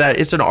I thought of that.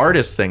 It's an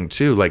artist thing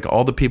too. Like,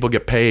 all the people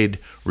get paid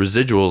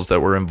residuals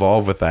that were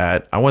involved with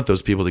that. I want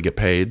those people to get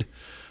paid.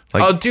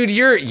 Like, oh, dude,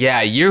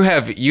 you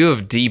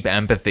have deep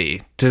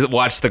empathy to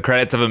watch the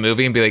credits of a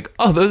movie and be like,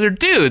 oh, those are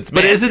dudes,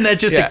 man. But isn't that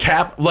just a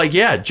cap? Like,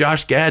 yeah,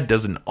 Josh Gad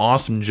does an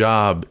awesome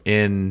job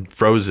in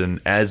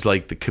Frozen as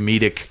like the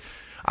comedic.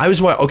 I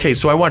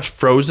watched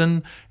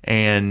Frozen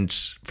and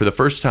for the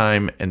first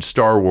time, and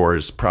Star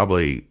Wars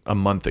probably a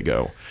month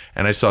ago,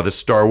 and I saw the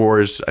Star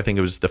Wars. I think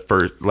it was the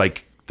first,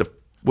 like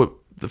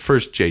the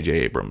first J.J.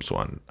 Abrams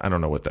one. I don't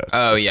know what that.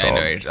 Oh is yeah, called.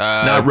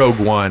 I know. Not Rogue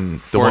One, the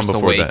Force one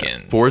before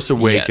Awakens. that. Force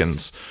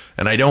Awakens. Yes.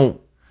 And I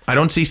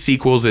don't see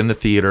sequels in the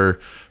theater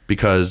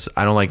because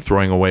I don't like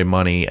throwing away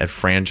money at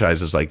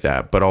franchises like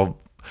that. But I'll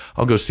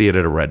go see it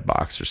at a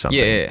Redbox or something.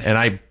 Yeah. And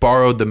I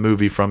borrowed the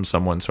movie from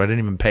someone, so I didn't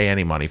even pay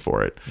any money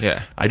for it.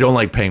 Yeah. I don't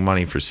like paying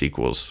money for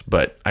sequels,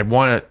 but I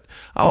want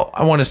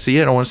to see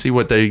it. I want to see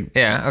what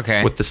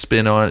what the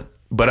spin on it.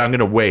 But I'm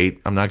gonna wait.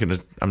 I'm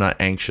not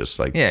anxious.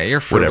 Like, yeah, you're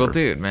a frugal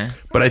dude, man.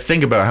 But I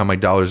think about how my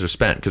dollars are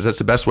spent because that's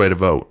the best way to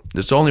vote.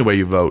 It's the only way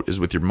you vote is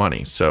with your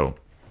money. So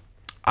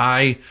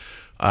I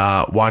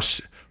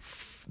watched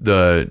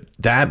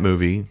that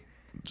movie,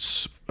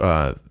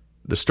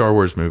 the Star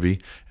Wars movie,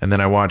 and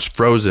then I watched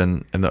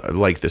Frozen, and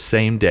the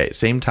same day,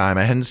 same time.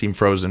 I hadn't seen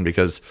Frozen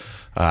because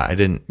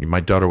my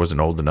daughter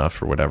wasn't old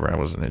enough or whatever. I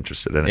wasn't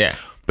interested in it. Yeah.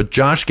 But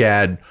Josh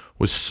Gad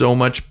was so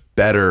much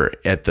better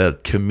at the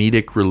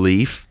comedic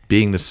relief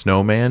being the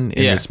snowman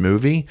in this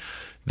movie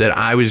that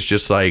I was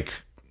just like,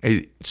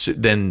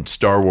 then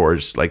Star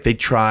Wars, like they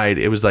tried,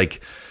 it was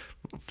like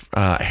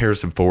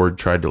Harrison Ford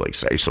tried to like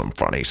say some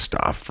funny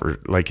stuff or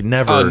like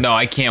never. Oh no,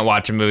 I can't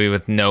watch a movie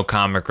with no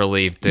comic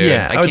relief, dude.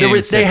 Yeah,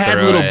 they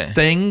had little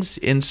things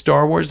in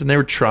Star Wars and they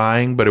were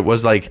trying, but it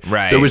was like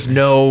there was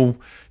no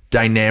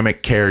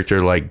dynamic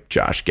character like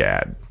Josh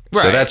Gad.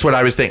 Right. So that's what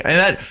I was thinking.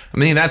 And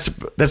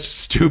that's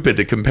stupid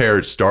to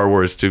compare Star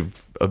Wars to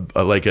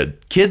like a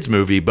kids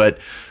movie, but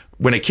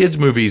when a kids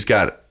movie's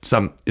got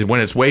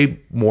when it's way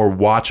more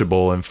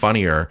watchable and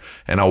funnier,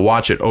 and I'll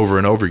watch it over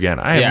and over again.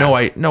 I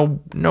have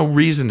no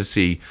reason to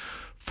see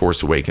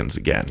Force Awakens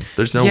again.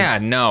 There's no. Yeah,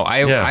 no.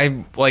 I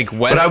like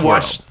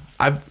Westworld.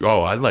 But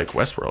I like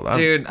Westworld.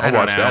 Dude, I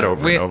watch that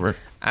over and over.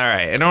 All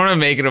right, I don't want to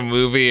make it a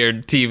movie or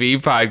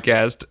TV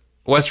podcast.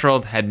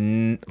 Westworld had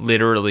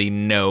literally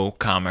no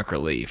comic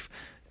relief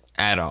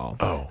at all.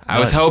 Oh, I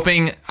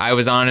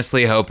was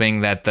honestly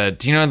hoping that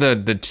do you know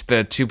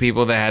the two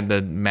people that had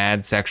the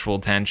mad sexual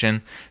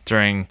tension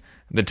during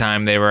the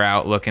time they were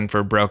out looking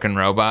for broken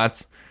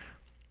robots?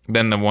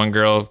 Then the one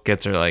girl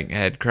gets her like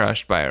head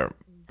crushed by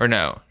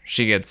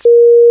she gets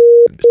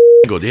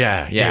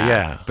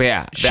yeah.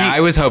 But I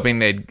was hoping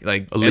they'd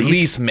like Elise? At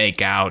least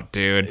make out,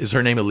 dude. Is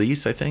her name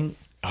Elise, I think?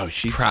 Oh,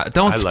 she's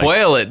don't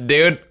spoil it,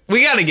 dude.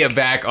 We got to get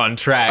back on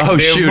track. Oh,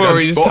 dude, shoot. Before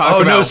we just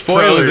talk about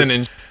Frozen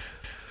and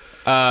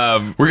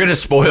we're gonna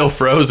spoil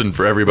Frozen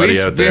for everybody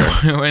out there.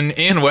 When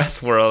in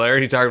Westworld, I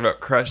already talked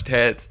about crushed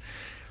heads.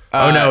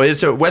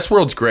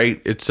 Westworld's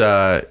great. It's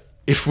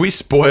if we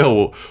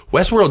spoil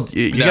Westworld,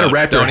 you gotta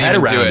wrap your head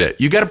around it.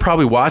 You gotta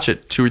probably watch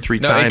it 2 or 3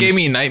 times. It gave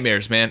me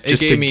nightmares, man.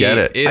 Just to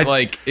get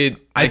it.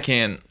 I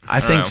can't. I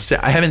think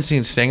I haven't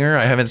seen Singer.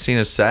 I haven't seen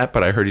his set,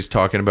 but I heard he's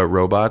talking about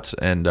robots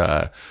and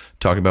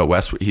talking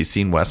about He's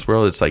seen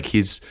Westworld. It's like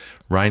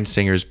Ryan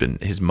Singer's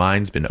his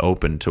mind's been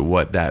open to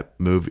what that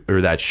movie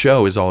or that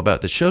show is all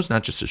about. The show's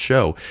not just a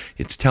show.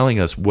 It's telling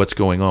us what's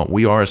going on.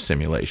 We are a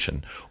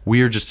simulation.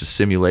 We are just a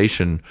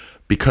simulation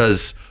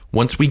because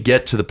once we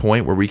get to the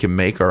point where we can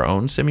make our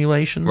own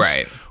simulations,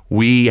 right,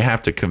 we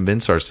have to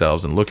convince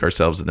ourselves and look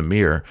ourselves in the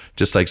mirror,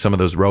 just like some of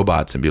those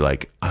robots, and be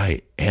like,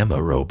 I am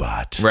a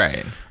robot.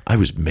 Right. I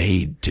was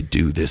made to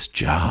do this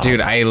job.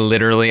 Dude, it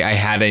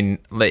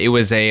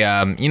was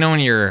when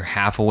you're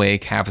half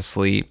awake, half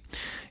asleep,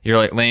 you're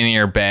like laying in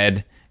your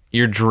bed,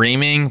 you're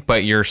dreaming,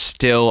 but you're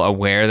still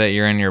aware that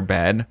you're in your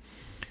bed.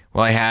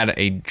 Well, I had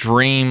a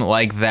dream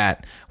like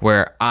that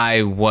where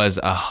I was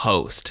a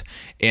host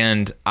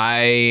and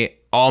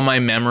all my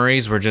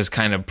memories were just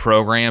kind of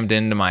programmed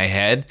into my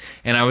head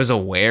and I was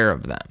aware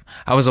of them.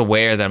 I was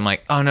aware that I'm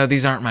like, oh no,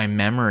 these aren't my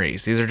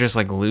memories. These are just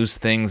like loose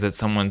things that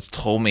someone's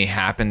told me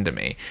happened to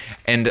me.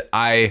 And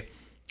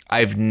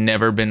I've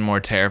never been more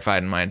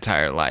terrified in my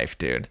entire life,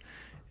 dude.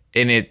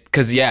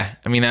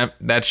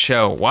 That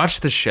show, watch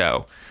the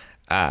show.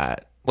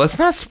 Let's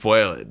not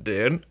spoil it,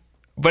 dude.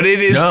 But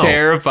it is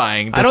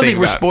terrifying. I don't think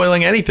we're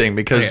spoiling anything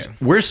because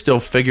we're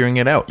still figuring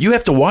it out. You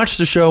have to watch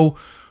the show.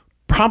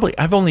 Probably,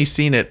 I've only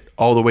seen it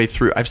all the way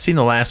through. I've seen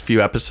the last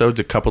few episodes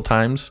a couple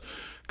times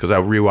because I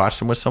rewatched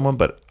them with someone.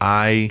 But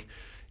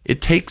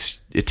it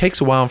takes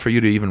a while for you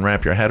to even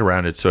wrap your head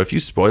around it. So if you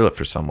spoil it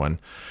for someone,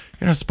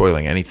 you're not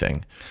spoiling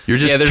anything. You're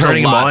just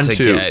turning them on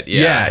to.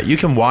 You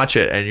can watch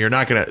it and you're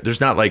not gonna. There's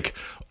not like,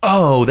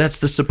 oh, that's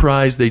the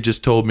surprise they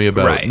just told me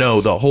about. Right.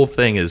 No, the whole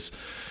thing is.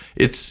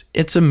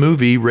 It's a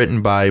movie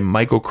written by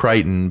Michael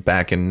Crichton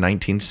back in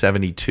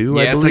 1972, I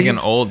believe. Yeah, it's like an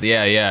old,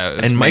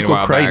 and Michael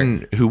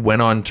Crichton, who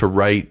went on to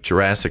write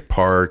Jurassic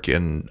Park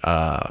and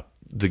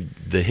the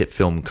hit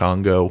film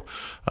Congo.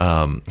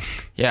 That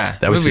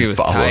was movie his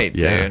was tight,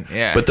 dude.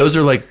 Yeah. But those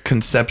are like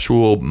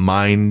conceptual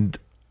mind.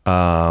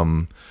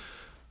 They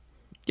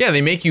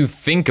make you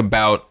think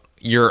about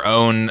your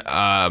own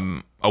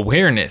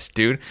awareness,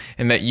 dude,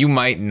 and that you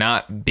might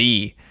not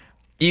be.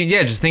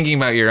 Just thinking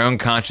about your own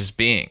conscious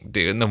being,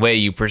 dude, and the way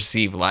you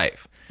perceive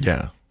life.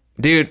 Yeah.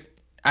 Dude,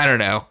 I don't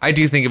know. I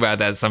do think about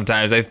that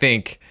sometimes. I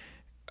think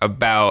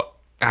about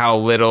how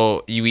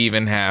little you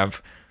even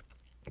have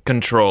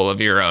control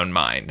of your own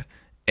mind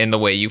and the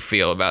way you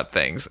feel about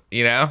things,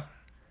 you know?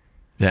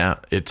 Yeah,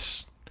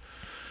 it's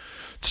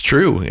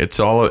true.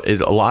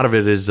 A lot of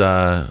it is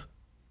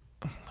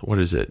what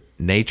is it?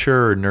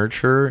 Nature or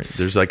nurture?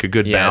 There's like a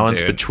good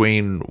balance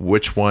between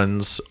which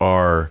ones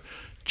are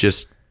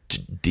just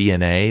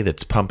DNA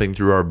that's pumping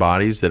through our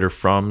bodies that are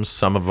from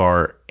some of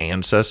our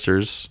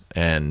ancestors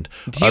and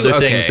other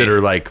things that are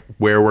like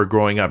where we're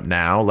growing up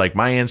now. Like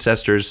my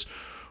ancestors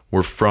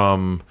were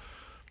from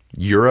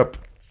Europe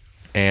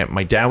and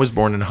my dad was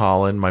born in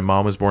Holland. My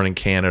mom was born in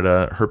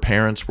Canada. Her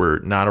parents were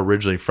not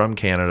originally from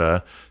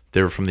Canada.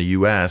 They were from the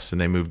US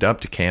and they moved up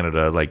to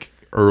Canada like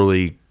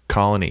early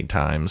colony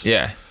times.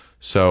 Yeah.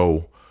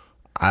 So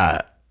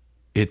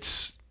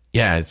it's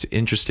yeah, it's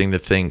interesting to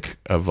think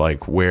of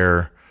like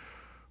where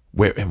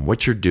and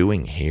what you're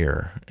doing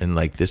here, and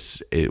like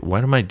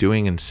what am I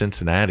doing in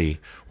Cincinnati?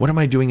 What am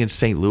I doing in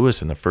St.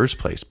 Louis in the first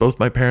place? Both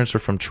my parents are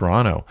from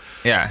Toronto.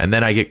 Yeah. And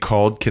then I get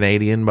called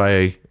Canadian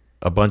by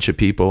a bunch of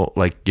people,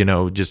 like,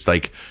 just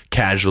like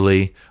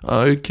casually,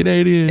 oh,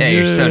 Canadian. Yeah,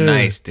 you're so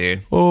nice,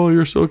 dude. Oh,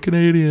 you're so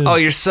Canadian. Oh,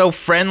 you're so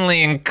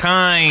friendly and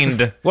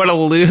kind. What a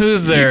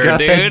loser, you got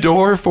dude. that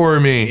door for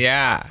me.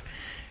 Yeah.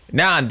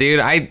 Nah,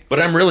 dude,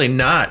 But I'm really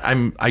not.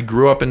 I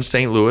grew up in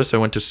St. Louis. I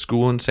went to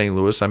school in St.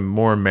 Louis. I'm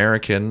more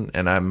American,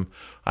 and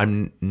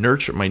I'm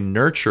nurture. My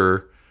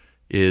nurture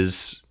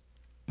is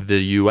the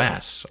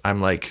U.S. I'm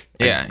like,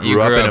 yeah, you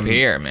grew up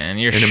here, man.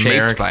 You're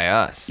shaped by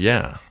us.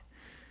 Yeah.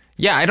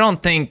 Yeah,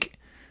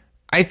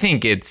 I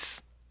think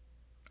it's,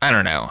 I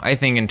don't know. I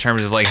think in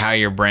terms of like how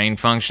your brain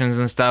functions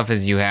and stuff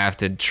is you have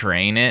to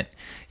train it.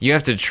 You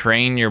have to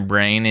train your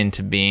brain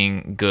into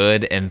being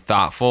good and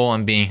thoughtful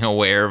and being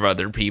aware of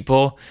other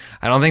people.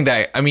 I don't think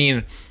that, I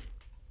mean,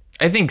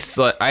 I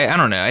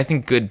don't know. I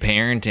think good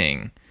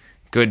parenting,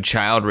 good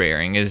child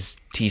rearing is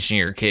teaching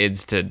your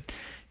kids to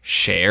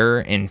share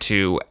and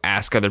to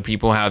ask other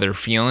people how they're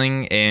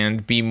feeling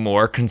and be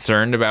more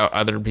concerned about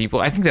other people.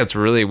 I think that's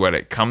really what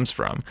it comes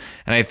from.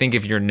 And I think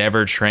if you're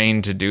never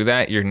trained to do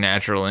that, your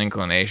natural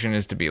inclination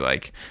is to be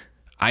like,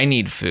 I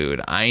need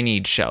food. I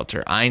need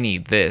shelter. I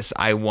need this.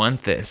 I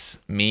want this.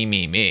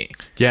 Me.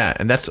 Yeah,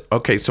 and that's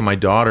okay. So my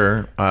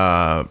daughter,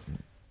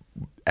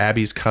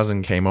 Abby's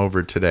cousin, came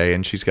over today,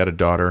 and she's got a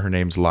daughter. Her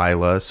name's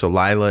Lila. So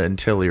Lila and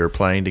Tilly are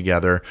playing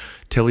together.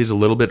 Tilly's a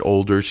little bit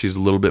older. She's a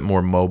little bit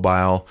more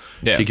mobile.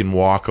 Yeah. She can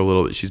walk a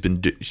little bit. She's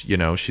been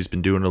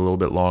doing it a little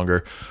bit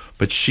longer.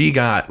 But she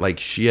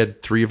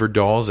had 3 of her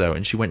dolls out,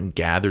 and she went and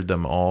gathered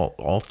them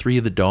all 3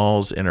 of the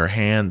dolls in her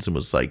hands, and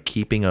was like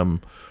keeping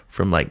them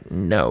from like,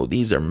 no,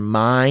 these are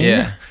mine.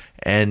 Yeah.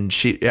 And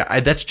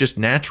that's just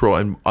natural.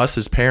 And us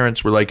as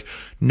parents were like,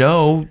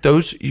 no,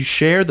 you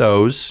share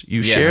those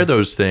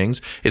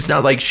things. It's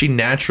not like she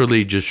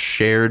naturally just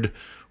shared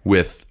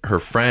with her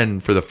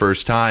friend for the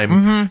first time.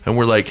 Mm-hmm. And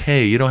we're like,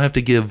 hey, you don't have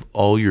to give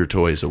all your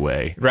toys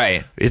away.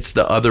 Right. It's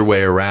the other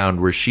way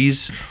around, where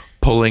she's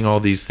pulling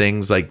all these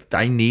things like,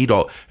 I need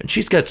all, and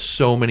she's got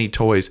so many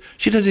toys.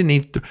 She doesn't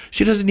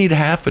need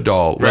half a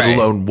doll, let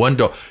alone one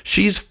doll.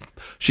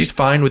 She's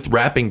fine with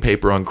wrapping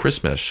paper on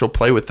Christmas. She'll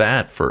play with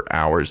that for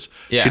hours.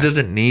 Yeah. She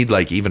doesn't need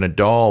like even a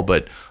doll,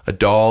 but a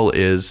doll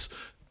is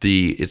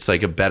it's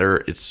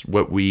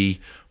what we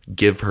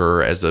give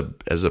her as a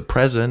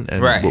present,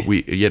 and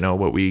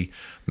what we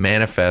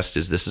manifest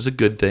is this is a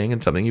good thing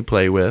and something you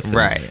play with. And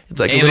right.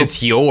 It's like, and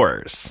it's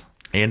yours.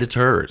 And it's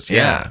hers.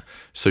 Yeah.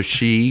 So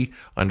she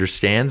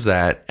understands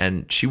that,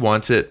 and she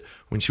wants it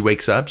when she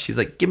wakes up. She's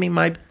like, give me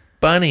my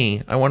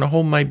bunny. I want to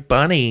hold my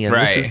bunny, and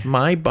this is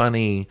my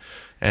bunny.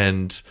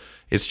 And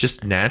it's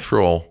just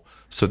natural.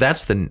 So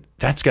that's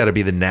got to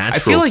be the natural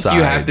side. I feel like side.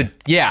 You have to.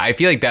 Yeah, I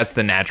feel like that's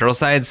the natural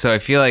side. So I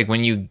feel like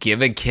when you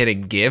give a kid a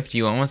gift,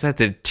 you almost have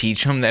to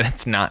teach them that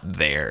it's not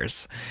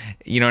theirs.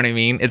 You know what I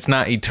mean? It's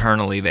not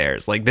eternally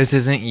theirs. Like, this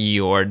isn't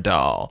your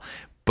doll,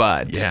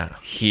 but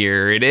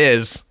here it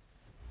is.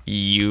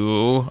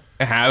 You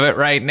have it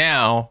right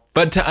now.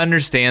 But to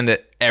understand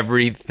that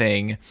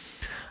everything,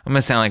 I'm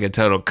gonna sound like a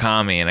total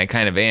commie, and I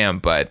kind of am,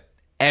 but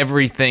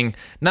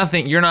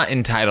nothing, you're not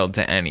entitled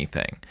to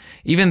anything.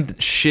 Even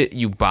shit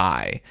you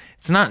buy,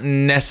 it's not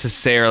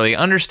necessarily,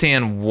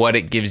 understand what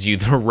it gives you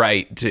the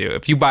right to.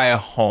 If you buy a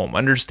home,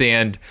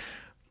 understand,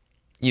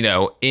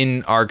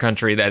 in our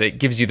country that it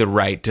gives you the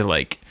right to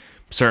like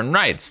certain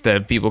rights, that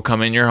if people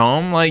come in your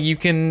home, like you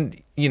can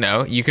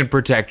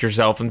protect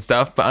yourself and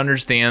stuff, but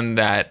understand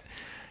that,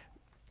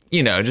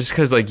 just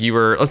because like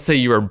let's say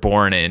you were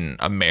born in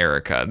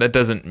America, that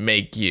doesn't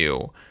make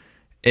you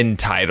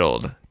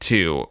entitled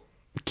to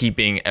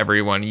keeping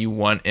everyone you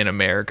want in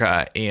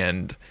America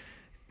and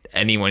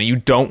anyone you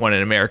don't want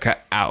in America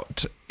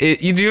out. Do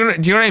you know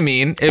what I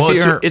mean?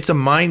 It's a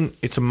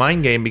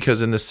mind game,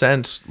 because in the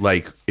sense,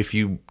 like, if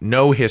you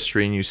know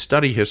history and you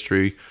study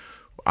history,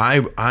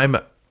 I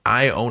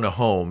own a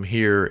home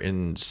here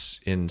in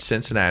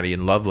Cincinnati,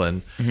 in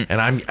Loveland, mm-hmm. and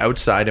I'm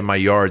outside in my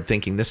yard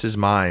thinking this is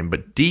mine,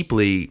 but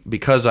deeply,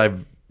 because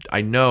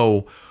I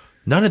know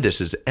none of this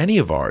is any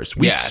of ours.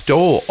 We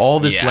stole all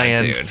this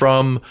land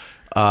from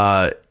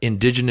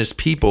indigenous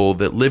people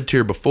that lived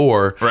here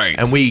before, right?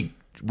 And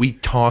we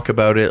talk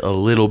about it a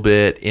little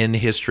bit in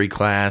history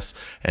class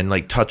and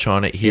like touch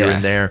on it here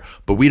and there,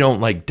 but we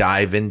don't like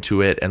dive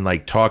into it and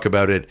like talk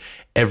about it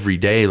every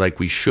day like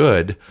we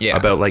should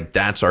about like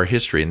that's our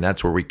history and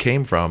that's where we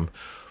came from.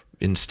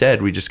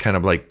 Instead, we just kind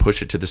of like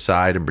push it to the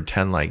side and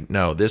pretend like,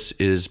 no, this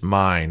is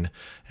mine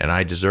and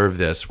I deserve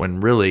this, when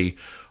really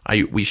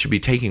we should be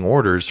taking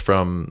orders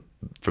from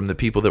the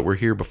people that were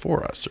here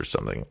before us or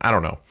something. I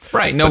don't know.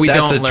 Right. No, but we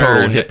that's don't a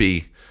total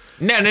hippie.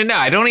 No.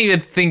 I don't even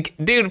think,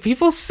 dude.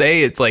 People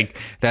say it's like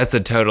that's a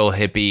total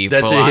hippie.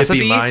 That's philosophy,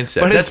 a hippie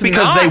mindset. But That's it's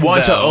because not, they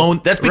want to though.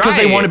 own. That's because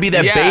they want to be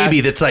that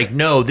baby. That's like,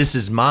 no, this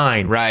is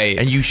mine. Right.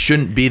 And you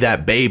shouldn't be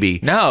that baby.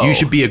 No. You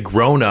should be a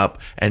grown up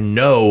and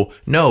no,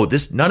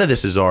 this none of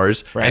this is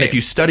ours. Right. And if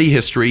you study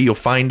history, you'll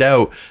find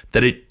out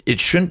that it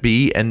shouldn't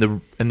be. And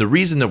the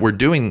reason that we're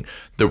doing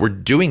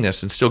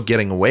this and still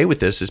getting away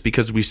with this is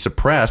because we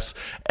suppress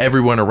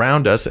everyone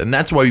around us, and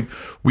that's why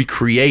we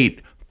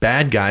create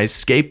bad guys,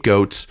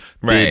 scapegoats,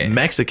 right. the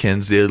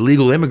Mexicans, the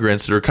illegal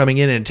immigrants that are coming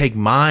in and take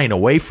mine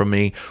away from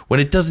me when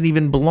it doesn't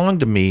even belong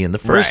to me in the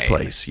first right.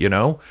 place, you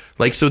know?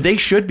 Like, so they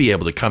should be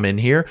able to come in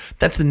here.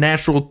 That's the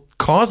natural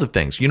cause of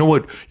things. You know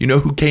what? You know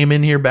who came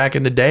in here back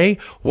in the day?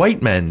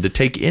 White men to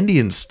take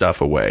Indian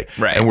stuff away.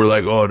 Right. And we're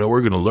like, oh, no,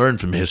 we're going to learn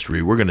from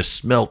history. We're going to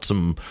smelt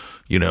some,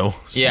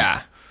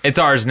 Yeah. It's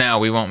ours now.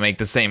 We won't make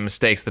the same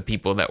mistakes, the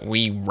people that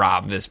we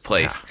rob this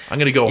place. I'm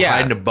going to go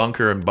hide in a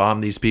bunker and bomb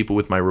these people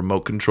with my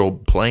remote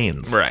controlled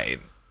planes. Right.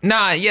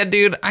 Nah, yeah,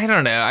 dude, I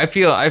don't know. I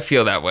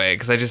feel that way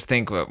because I just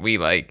think what we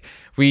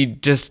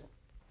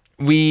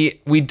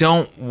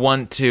don't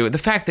want to. The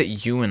fact that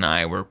you and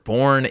I were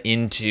born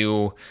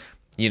into,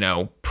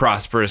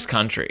 prosperous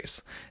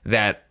countries,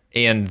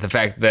 and the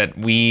fact that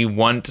we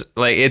want,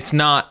 like, it's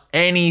not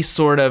any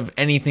sort of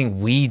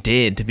anything we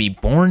did to be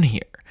born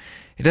here.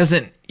 It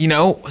doesn't,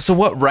 so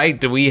what right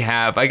do we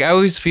have? Like, I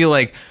always feel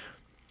like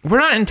we're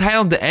not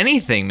entitled to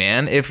anything,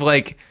 man. If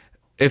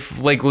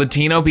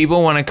Latino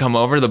people want to come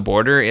over the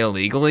border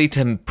illegally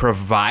to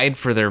provide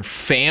for their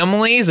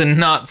families and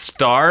not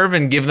starve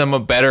and give them a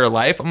better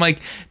life, I'm like,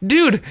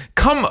 dude,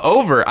 come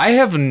over. I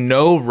have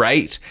no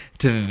right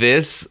to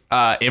this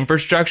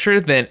infrastructure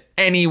than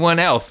anyone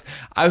else.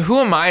 Who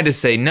am I to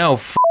say, no,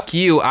 fuck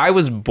you. I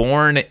was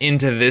born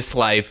into this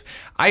life.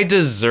 I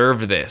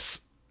deserve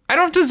this. I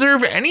don't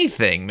deserve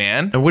anything,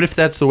 man. And what if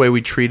that's the way we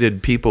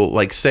treated people?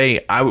 Like,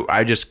 say,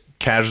 I just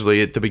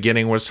casually at the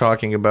beginning was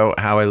talking about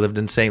how I lived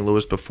in St.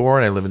 Louis before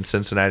and I live in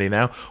Cincinnati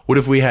now. What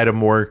if we had a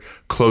more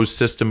closed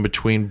system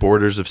between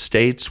borders of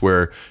states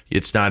where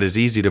it's not as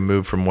easy to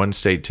move from one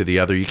state to the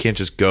other? You can't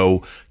just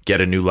go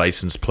get a new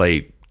license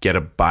plate, rent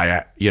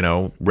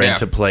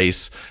a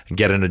place and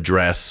get an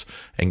address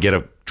and get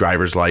a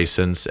driver's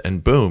license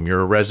and boom,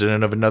 you're a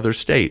resident of another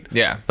state.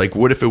 Yeah. Like,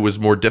 what if it was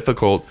more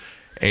difficult?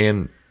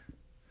 And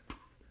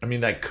I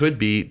mean, that could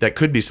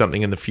be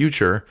something in the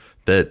future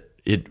that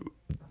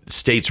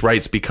states'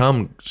 rights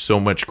become so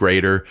much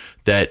greater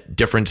that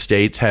different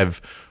states have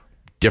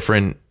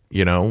different,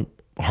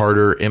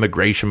 harder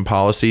immigration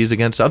policies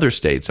against other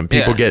states, and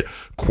people get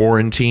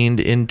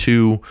quarantined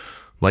into,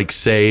 like,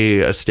 say,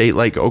 a state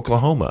like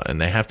Oklahoma, and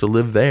they have to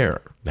live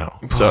there. No,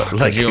 so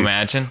could you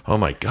imagine? Oh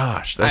my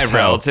gosh, I have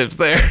relatives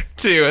there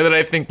too that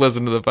I think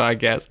listen to the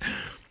podcast.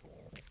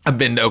 I've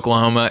been to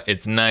Oklahoma.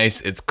 It's nice.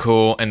 It's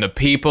cool. And the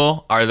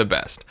people are the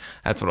best.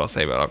 That's what I'll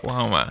say about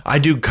Oklahoma. I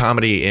do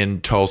comedy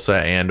in Tulsa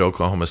and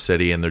Oklahoma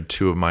City, and they're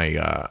two of my,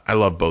 I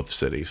love both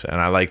cities,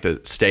 and I like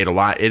the state a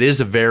lot. It is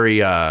it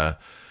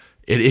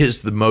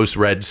is the most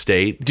red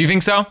state. Do you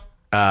think so?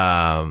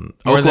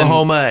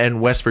 Oklahoma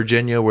and West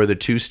Virginia were the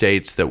two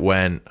states that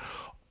went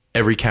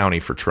every county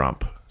for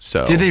Trump.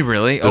 So did they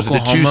really? Those are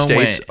the two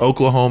states.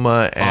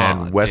 Oklahoma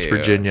and West dude.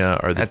 Virginia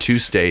are the two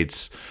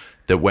states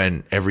that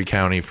went every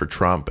county for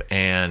Trump,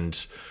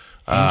 and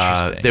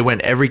they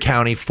went every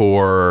county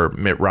for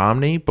Mitt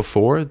Romney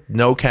before.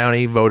 No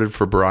county voted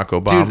for Barack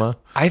Obama.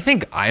 Dude, I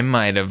think I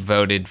might have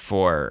voted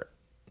for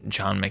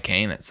John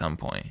McCain at some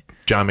point.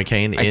 John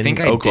McCain I in think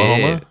Oklahoma?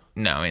 I did.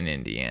 No, in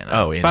Indiana.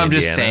 Oh, in but I'm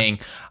Indiana.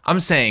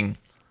 just saying,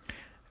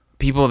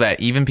 people that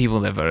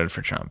voted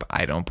for Trump,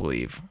 I don't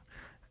believe.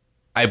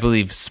 I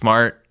believe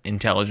smart,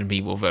 intelligent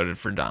people voted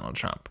for Donald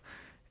Trump.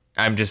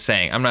 I'm just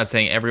saying. I'm not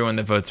saying everyone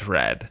that votes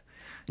red.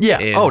 Yeah.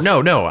 No.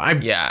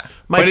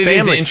 But it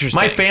is interesting.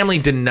 My family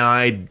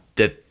denied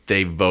that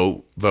they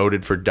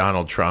voted for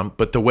Donald Trump,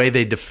 but the way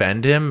they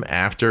defend him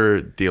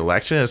after the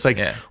election, it's like,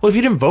 well, if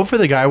you didn't vote for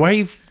the guy, why are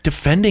you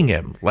defending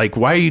him? Like,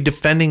 why are you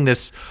defending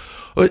this?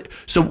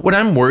 So what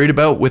I'm worried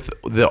about with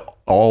the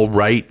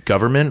all-right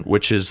government,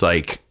 which is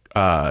like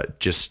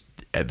just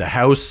the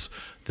House,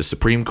 the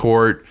Supreme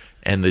Court,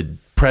 and the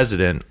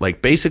president,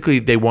 like, basically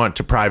they want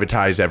to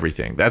privatize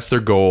everything. That's their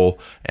goal,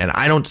 and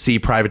I don't see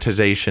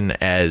privatization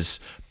as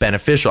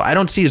beneficial. I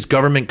don't see as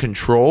government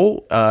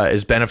control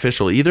as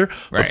beneficial either.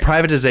 Right. But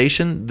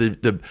privatization,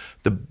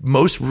 the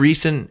most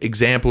recent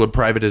example of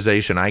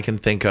privatization I can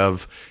think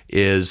of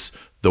is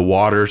the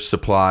water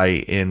supply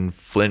in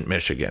Flint,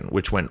 Michigan,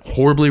 which went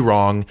horribly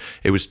wrong.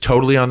 It was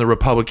totally on the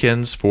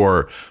Republicans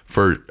for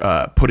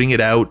putting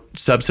it out,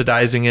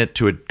 subsidizing it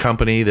to a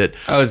company that.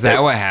 Oh, is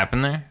that what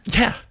happened there?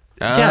 Yeah.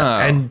 Oh.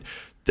 Yeah, and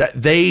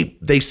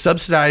they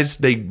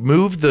subsidized. They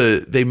moved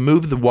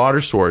the water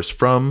source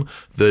from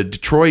the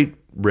Detroit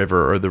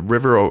River, or the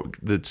river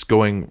that's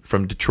going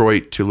from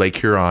Detroit to Lake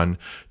Huron,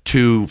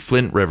 to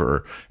Flint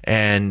River,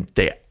 and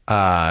they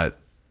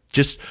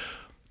just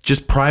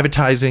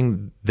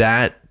privatizing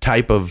that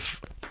type of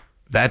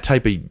that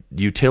type of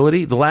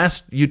utility. The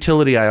last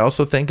utility I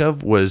also think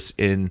of was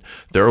in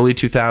the early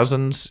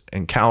 2000s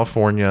in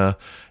California,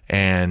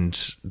 and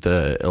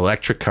the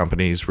electric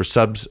companies were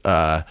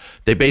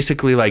they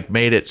basically like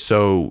made it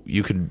so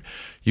you could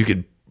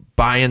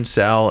buy and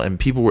sell, and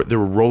there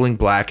were rolling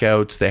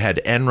blackouts. They had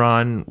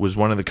Enron was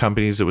one of the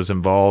companies that was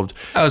involved.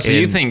 Oh, so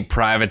you think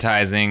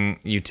privatizing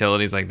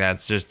utilities like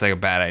that's just like a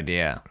bad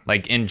idea?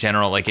 Like in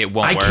general, like it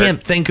won't work?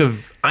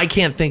 I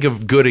can't think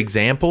of good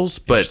examples,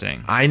 but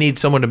I need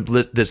someone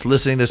that's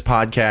listening to this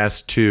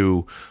podcast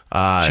to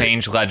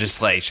change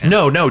legislation.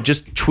 No,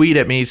 just tweet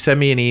at me, send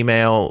me an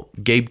email,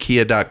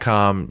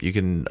 gabekia.com. You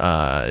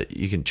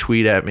can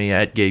tweet at me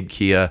at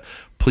gabekia.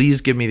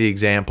 Please give me the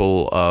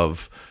example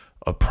of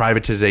a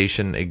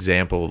privatization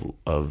example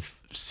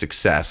of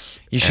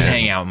success. You should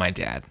hang out with my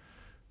dad.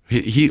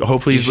 He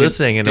hopefully he's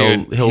listening,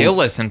 and he'll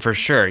listen for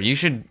sure. You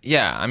should,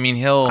 yeah. I mean,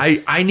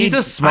 he's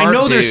a smart I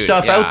know dude. there's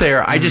stuff out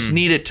there. I just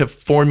need it to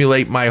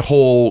formulate my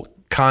whole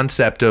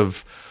concept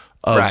of.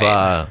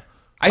 Right.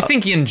 I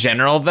think in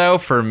general, though,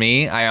 for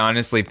me, I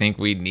honestly think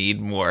we need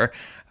more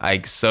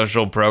like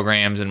social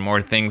programs and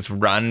more things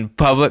run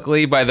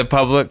publicly by the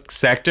public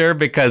sector,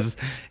 because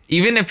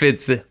even if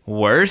it's a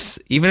worse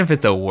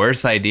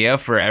idea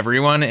for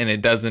everyone and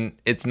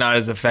it's not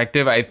as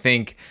effective, I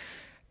think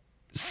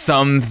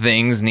some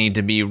things need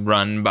to be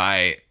run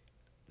by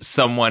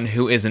someone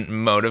who isn't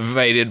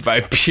motivated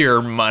by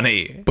pure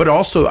money. But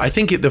also, I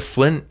think the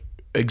Flint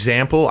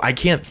example, I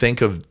can't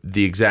think of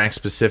the exact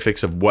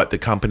specifics of what the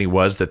company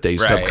was that they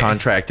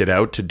subcontracted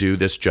out to do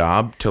this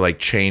job to like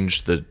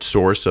change the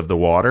source of the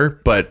water,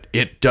 but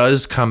it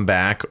does come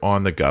back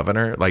on the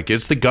governor. Like,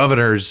 it's the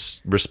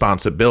governor's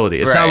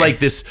responsibility. It's not like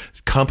this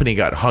company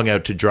got hung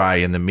out to dry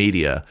in the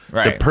media.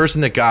 The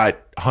person that got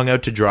hung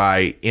out to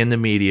dry in the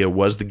media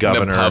was the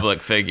governor, the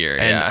public figure.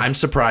 And I'm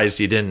surprised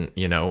he didn't,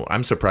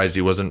 I'm surprised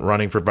he wasn't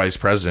running for vice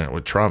president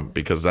with Trump,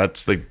 because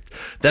that's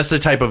the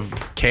type of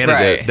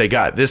candidate they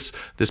got. This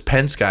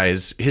Pence guy,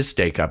 his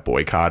state got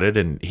boycotted,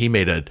 and he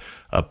made a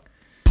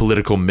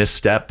political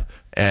misstep,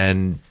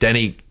 and then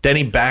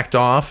he backed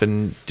off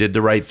and did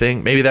the right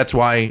thing. Maybe that's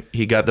why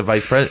he got the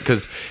vice president,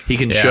 because he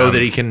can show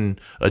that he can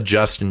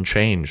adjust and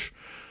change.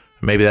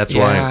 Maybe that's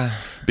why.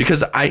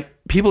 Because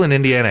people in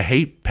Indiana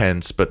hate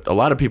Pence, but a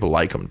lot of people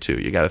like him too.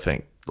 You got to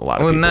think a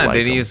lot of people like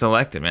him. He was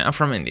elected, man. I'm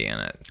from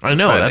Indiana. I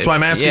know. That's why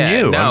I'm asking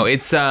you. No,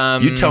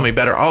 you tell me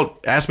better.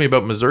 Ask me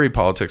about Missouri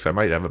politics. I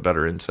might have a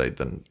better insight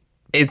than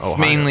It's Ohio.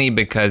 Mainly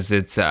because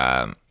it's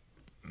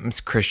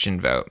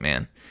Christian vote,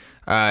 man.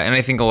 And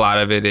I think a lot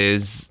of it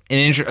is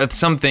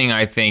something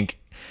I think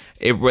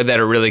that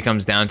it really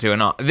comes down to,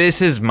 and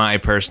this is my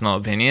personal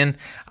opinion.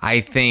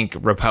 I think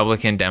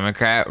Republican,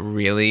 Democrat,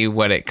 really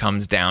what it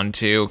comes down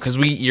to, because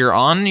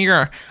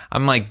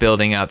I'm like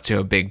building up to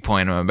a big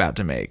point I'm about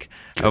to make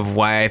of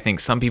why I think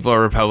some people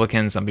are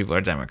Republican, some people are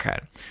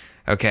Democrat.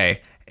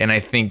 Okay. And I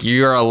think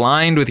you're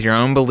aligned with your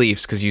own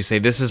beliefs because you say,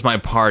 this is my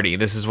party,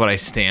 this is what I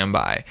stand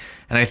by.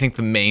 And I think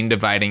the main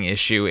dividing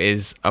issue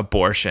is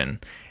abortion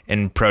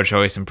and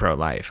pro-choice and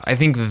pro-life. I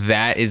think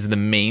that is the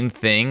main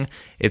thing.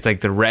 It's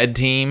like the red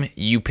team,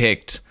 you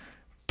picked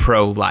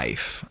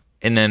pro-life.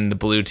 And then the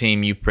blue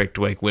team, you picked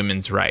like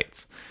women's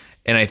rights.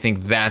 And I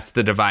think that's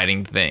the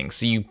dividing thing.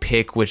 So you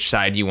pick which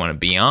side you want to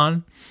be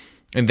on.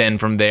 And then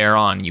from there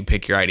on, you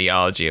pick your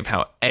ideology of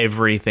how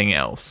everything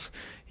else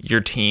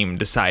your team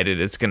decided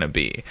it's going to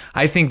be.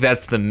 I think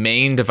that's the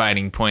main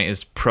dividing point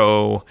is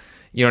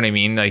you know what I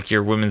mean? Like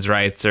your women's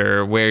rights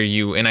or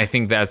and I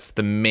think that's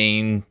the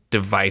main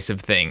divisive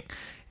thing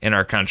in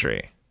our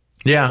country.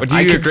 Yeah. What do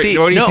you think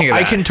of that?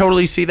 I can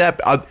totally see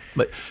that.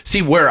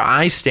 See, where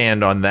I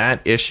stand on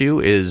that issue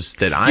is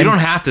that you don't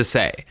have to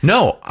say.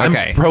 No,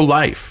 I'm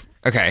pro-life.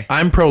 Okay.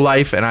 I'm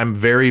pro-life, and I'm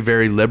very,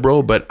 very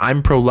liberal, but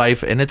I'm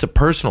pro-life, and it's a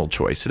personal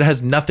choice. It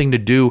has nothing to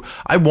do.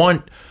 I don't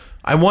want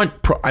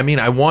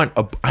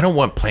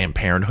Planned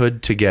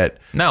Parenthood to get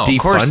defunded.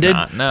 Of course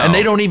not. No. And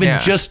they don't even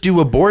just do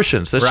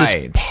abortions. That's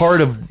just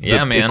part of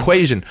the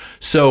equation.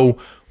 So,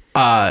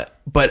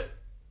 but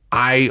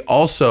I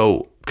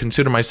also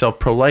consider myself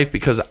pro-life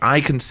because I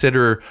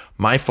consider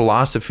my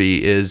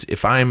philosophy is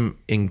if I'm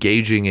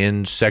engaging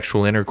in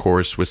sexual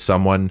intercourse with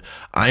someone,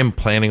 I'm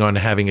planning on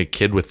having a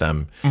kid with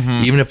them,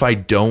 even if I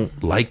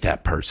don't like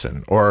that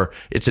person, or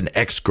it's an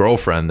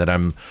ex-girlfriend that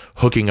I'm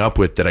hooking up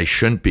with that I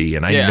shouldn't be.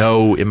 And I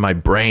know in my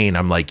brain,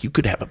 I'm like, you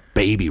could have a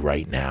baby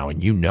right now.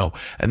 And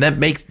and that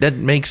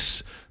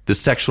makes the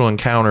sexual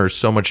encounter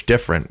so much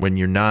different when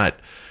you're not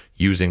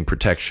using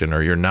protection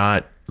or you're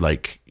not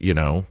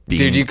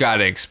dude, you got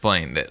to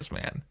explain this,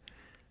 man.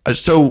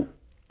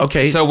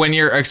 Okay. So when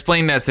you're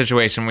explaining that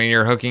situation, when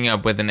you're hooking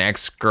up with an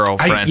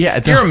ex-girlfriend,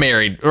 you're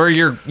married or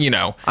you're in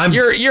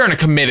a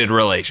committed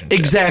relationship.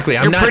 Exactly.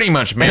 You're pretty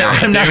much married.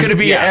 I'm not going to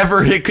be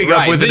ever hooking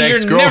up with an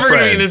ex-girlfriend. You're never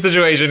going to be in this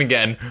situation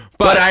again.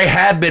 But I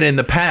have been in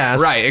the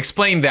past. Right.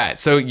 Explain that.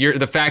 So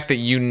the fact that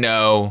you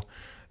know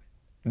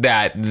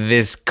that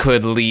this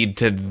could lead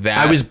to that.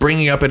 I was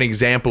bringing up an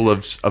example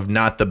of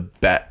not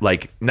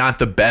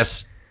the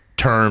best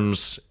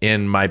terms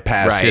in my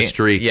past Right.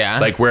 history. Yeah.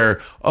 Like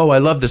where, oh, I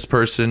love this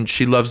person.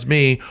 She loves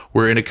me.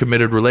 We're in a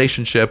committed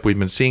relationship. We've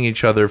been seeing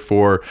each other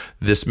for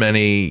this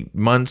many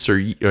months or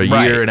a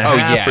year and a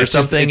half or it's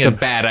just- something. it's a and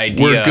bad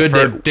idea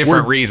for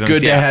different reasons,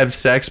 Good yeah. to have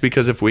sex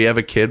because if we have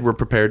a kid, we're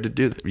prepared to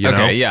do that. You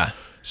know? yeah.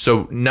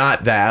 So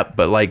not that,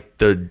 but like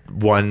the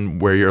one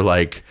where you're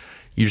like,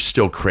 you're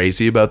still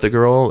crazy about the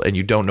girl and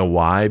you don't know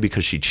why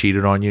because she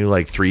cheated on you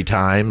like 3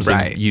 times.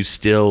 Right. And you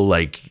still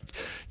like,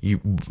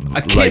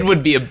 A kid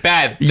would be a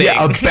bad thing.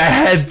 Yeah, a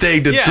bad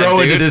thing to Yeah, throw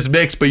into dude. this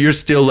mix, but you're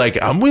still like,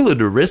 I'm willing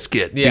to risk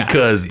it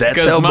because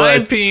that's how my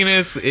much.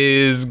 penis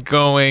is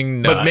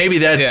going nuts. But maybe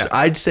that's, Yeah.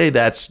 I'd say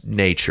that's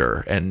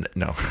nature, and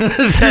no,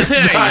 that's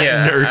not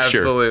Yeah, nurture.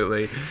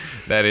 Absolutely.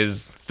 That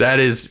is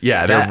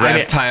Yeah, your that, I mean,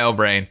 reptile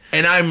brain.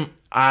 and I'm.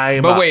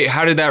 But wait,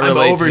 how did that I'm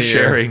relate to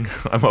your...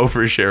 oversharing. I'm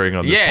oversharing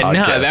on this Yeah, podcast.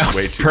 no, that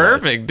way was too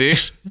perfect,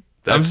 dude.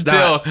 That's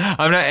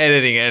I'm not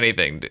editing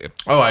anything, dude. much.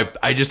 Oh,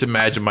 I just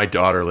imagine my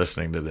daughter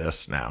listening to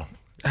this now,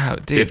 Oh,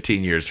 dude.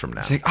 15 years from now.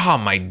 It's like, oh,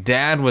 my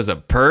dad was a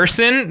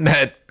person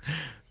that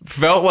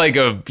felt like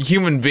a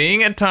human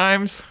being at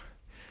times.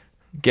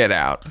 Get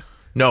out.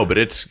 No, but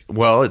it's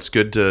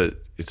good to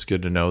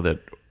know that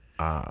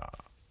I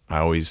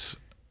always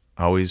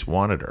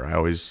wanted her. I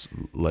always,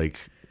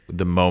 like,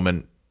 the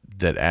moment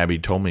that Abby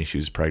told me she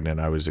was pregnant,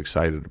 I was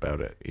excited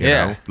about it. You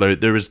know?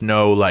 There was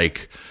no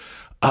like,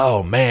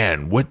 oh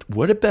man, what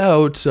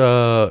about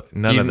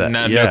none of that?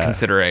 No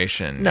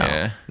consideration. No,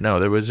 Yeah. no,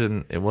 there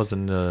wasn't. It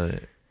wasn't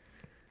in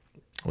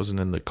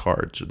the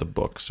cards or the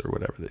books or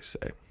whatever they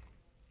say.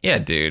 Yeah,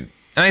 dude.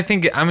 And I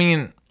think, I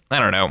mean, I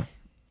don't know.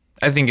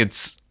 I think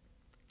it's...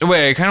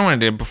 Wait, I kind of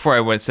wanted to, before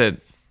I said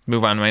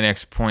move on to my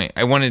next point,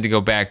 I wanted to go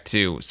back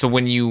to, so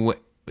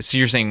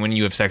you're saying when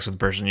you have sex with a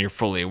person, you're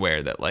fully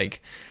aware that,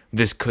 like,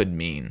 this could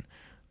mean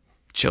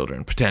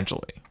children,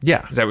 potentially.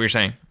 Yeah. Is that what you're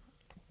saying?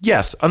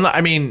 Yes. I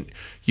mean,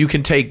 you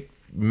can take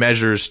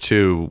measures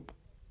to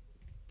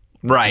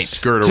Right.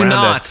 skirt to around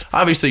not. that.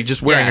 Obviously,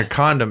 just wearing Yeah. a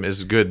condom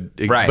is good.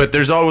 Right. But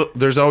there's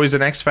always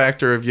an X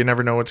factor if you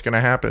never know what's going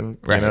to happen.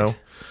 Right. You know?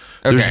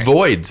 There's Okay.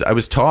 voids. I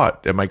was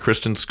taught at my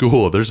Christian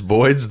school. There's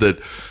voids that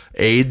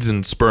AIDS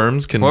and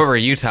sperms can. What were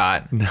you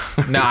taught?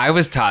 No, I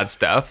was taught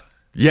stuff.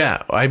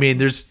 Yeah. I mean,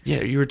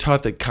 you were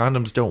taught that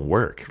condoms don't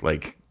work.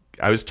 Like,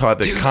 I was taught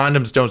that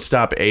condoms don't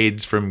stop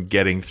AIDS from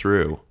getting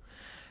through.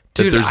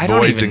 That Dude, there's I don't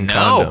voids even in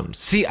know. condoms.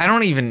 See, I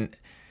wasn't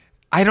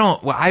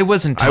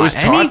taught I was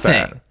taught anything.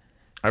 that.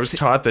 I was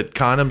taught that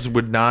condoms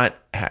would not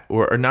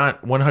or are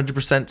not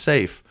 100%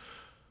 safe.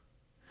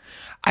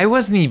 I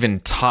wasn't even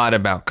taught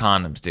about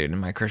condoms, dude, in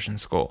my Christian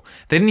school.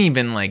 They didn't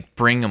even, like,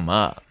 bring them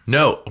up.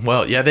 No,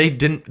 well, yeah, they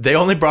didn't. They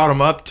only brought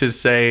them up to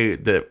say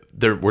that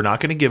we're not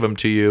going to give them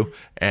to you,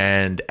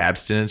 and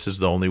abstinence is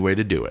the only way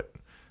to do it.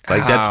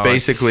 Like, that's Oh,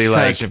 basically it's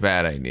like such a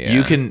bad idea.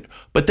 You can,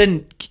 but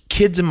then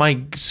kids in my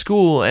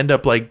school end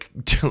up like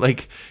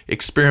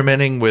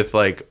experimenting with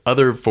like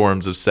other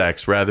forms of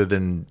sex rather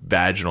than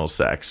vaginal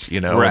sex.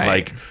 You know, Right.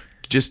 like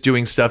just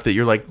doing stuff that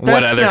you're like, What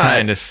that's other not-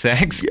 kind of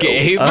sex,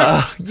 Gabe?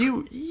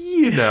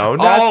 You know,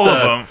 not all the,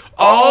 of them.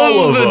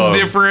 all of the them.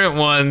 different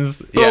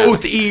ones. Yeah.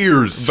 Both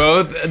ears.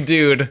 Both,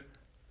 dude.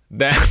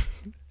 That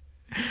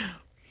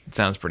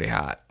sounds pretty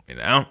hot, you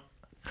know?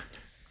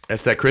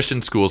 That's that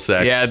Christian school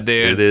sex. Yeah,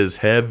 dude. It is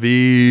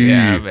heavy.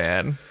 Yeah,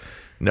 man.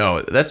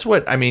 No, that's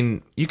what I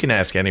mean. You can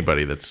ask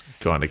anybody that's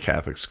gone to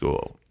Catholic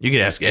school. You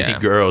can ask any Yeah.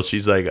 girl.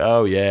 She's like,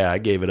 "Oh yeah, I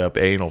gave it up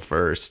anal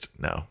first."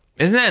 No,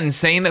 Isn't that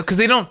insane though? Because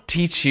they don't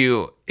teach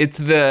you. It's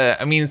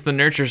the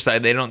nurture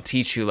side. They don't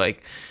teach you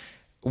like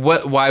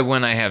why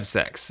when I have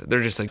sex.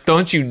 They're just like,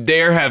 don't you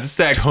dare have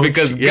sex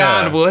because yeah.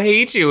 God will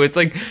hate you. It's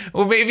like,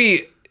 well,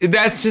 maybe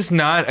that's just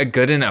not a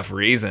good enough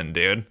reason,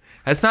 dude.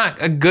 That's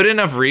not a good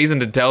enough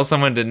reason to tell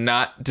someone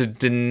to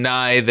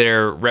deny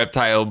their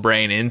reptile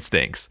brain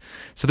instincts.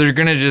 So they're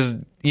gonna just,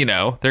 they're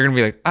gonna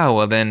be like, oh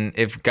well, then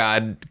if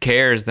God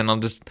cares, then I'll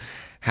just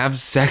have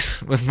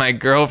sex with my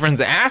girlfriend's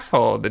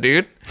asshole,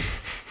 dude.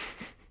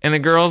 And the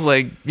girl's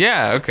like,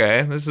 yeah,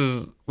 okay,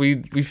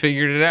 we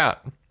figured it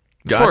out.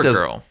 Poor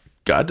girl.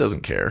 God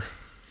doesn't care.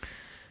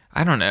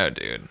 I don't know,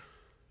 dude.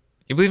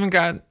 You believe in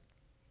God?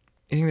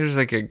 You think there's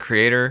like a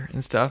creator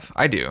and stuff?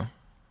 I do.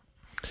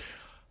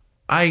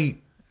 I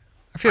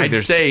feel like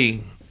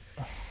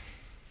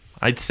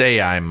I'd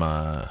say I'm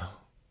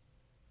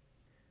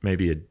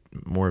maybe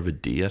more of a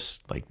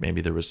deist. Like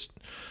maybe there was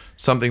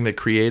something that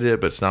created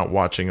it, but it's not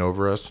watching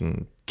over us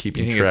and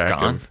keeping You think it's track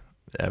gone? of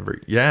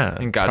every. Yeah,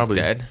 think God's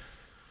dead.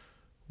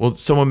 Well,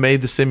 someone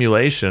made the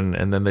simulation,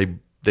 and then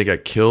they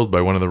got killed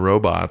by one of the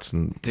robots,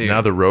 and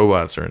now the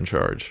robots are in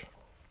charge.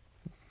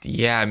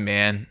 Yeah,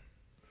 man.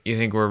 You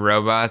think we're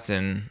robots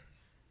and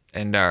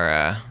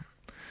our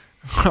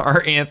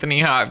our Anthony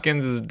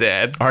Hopkins is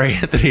dead? Our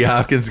Anthony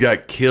Hopkins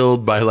got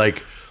killed by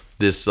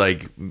this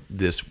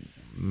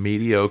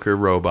mediocre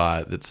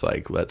robot that's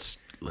like, let's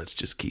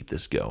just keep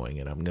this going,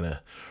 and I'm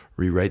gonna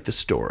rewrite the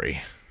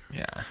story.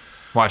 Yeah.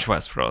 Watch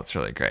Westworld. It's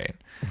really great.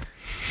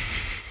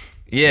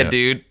 Yeah,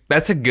 dude.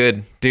 That's a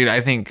good... Dude,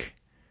 I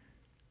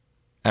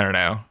don't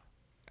know.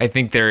 I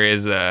think there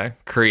is a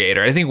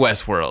creator. I think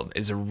Westworld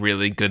is a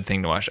really good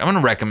thing to watch. I'm going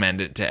to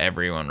recommend it to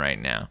everyone right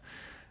now.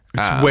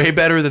 It's way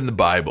better than the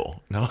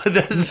Bible. No,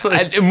 that's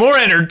like, more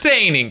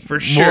entertaining for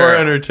sure. more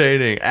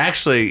entertaining.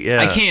 Actually, yeah.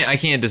 I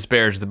can't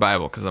disparage the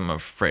Bible because I'm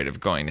afraid of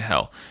going to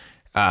hell.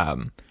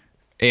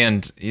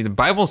 And the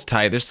Bible's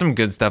tight. There's some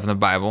good stuff in the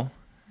Bible.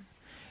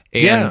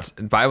 And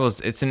the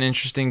Bible's, it's an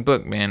interesting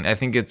book, man. I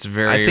think it's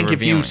very I think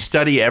revealing. if you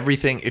study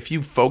everything, if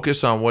you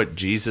focus on what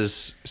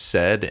Jesus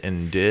said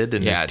and did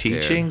and his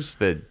teachings,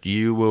 that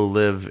you will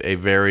live a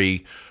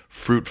very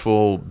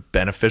fruitful,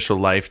 beneficial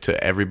life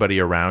to everybody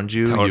around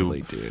you.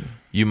 Totally, dude.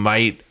 You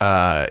might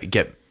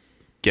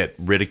get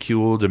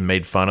ridiculed and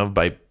made fun of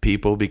by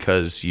people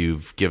because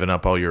you've given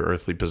up all your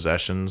earthly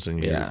possessions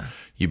and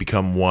you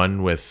become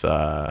one with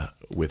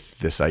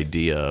this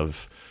idea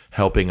of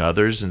helping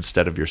others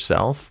instead of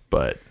yourself.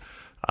 But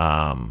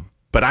I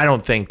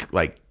don't think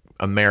like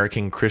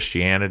American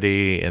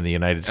Christianity in the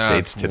United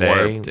States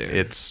today.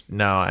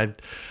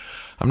 Warped,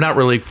 I'm not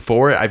really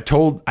for it.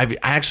 I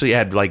actually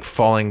had like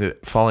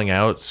falling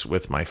outs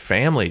with my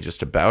family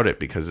just about it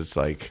because it's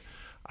like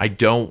I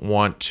don't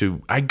want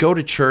to. I go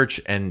to church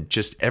and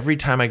just every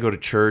time I go to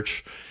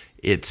church,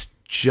 it's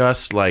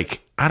just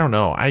like I don't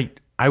know. I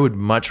would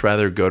much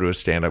rather go to a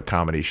stand-up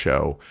comedy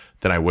show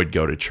than I would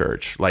go to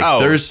church. Like,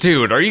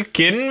 dude, are you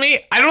kidding me?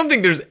 I don't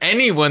think there's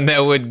anyone that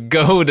would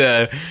go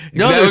to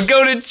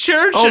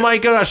church. Oh my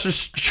gosh,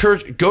 this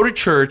church. Go to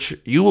church.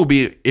 You will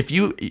be if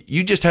you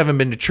just haven't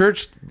been to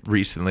church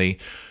recently.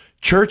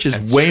 Church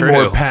is way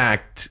more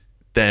packed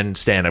than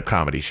stand-up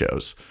comedy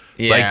shows.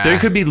 Yeah. Like there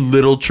could be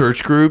little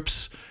church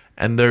groups.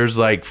 And there's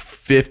like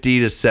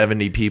 50 to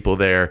 70 people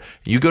there.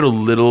 You go to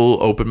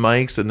little open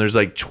mics and there's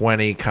like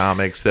 20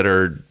 comics that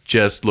are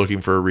just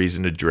looking for a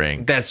reason to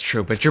drink. That's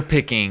true, but you're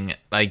picking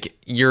like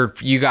you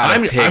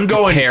gotta pick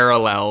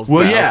parallels.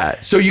 Well, though. Yeah.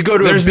 So you go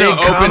to there's a big no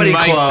open comedy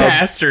mic club.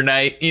 pastor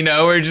night,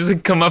 or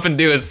just come up and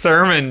do a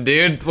sermon,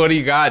 dude. What do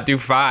you got? Do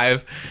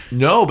 5.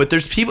 No, but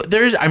there's people.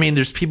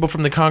 There's people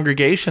from the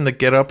congregation that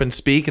get up and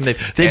speak, and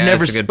they've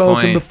never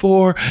spoken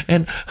before,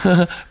 and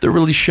they're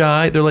really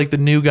shy. They're like the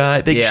new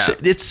guy.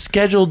 It's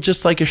scheduled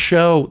just like a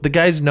show. The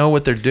guys know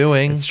what they're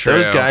doing. It's true.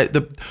 Those guys,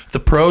 the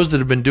pros that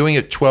have been doing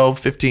it 12,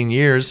 15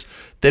 years,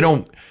 they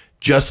don't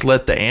just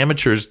let the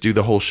amateurs do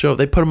the whole show.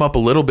 They put them up a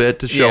little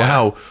bit to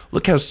show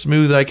look how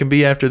smooth I can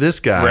be after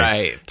this guy.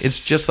 Right.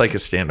 It's just like a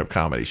stand-up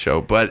comedy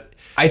show, but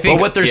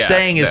what they're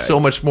saying is so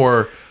much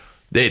more.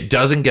 It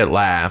doesn't get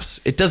laughs.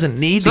 It doesn't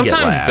need to get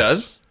laughs. Sometimes it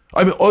does.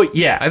 I mean,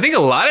 I think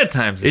a lot of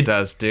times it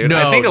does, dude. No,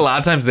 I think a lot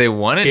of times they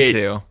want it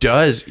to. It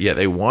does. Yeah,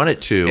 they want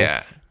it to.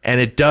 Yeah. And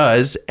it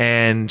does.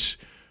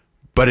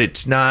 But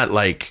it's not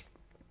like,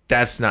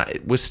 that's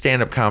not, with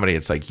stand-up comedy,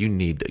 it's like you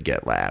need to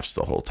get laughs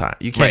the whole time.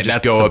 You can't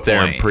just go up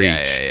there and preach.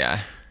 Yeah.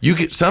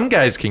 Some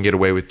guys can get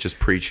away with just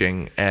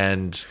preaching,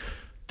 and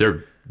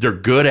they're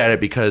good at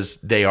it because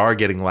they are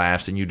getting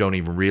laughs, and you don't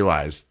even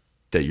realize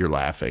that you're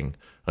laughing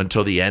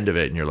until the end of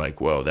it, and you're like,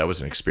 whoa, that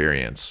was an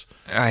experience.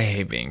 I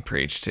hate being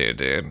preached to,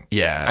 dude.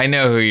 Yeah. I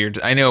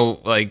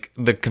know like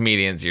the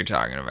comedians you're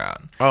talking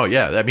about. Oh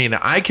yeah. I mean,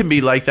 I can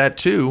be like that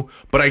too,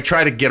 but I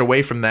try to get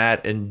away from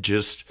that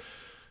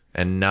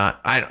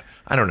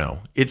I don't know.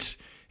 It's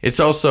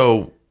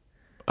also,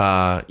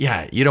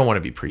 you don't want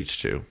to be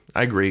preached to.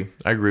 I agree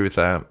with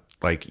that.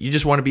 Like, you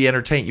just want to be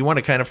entertained. You want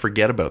to kind of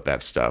forget about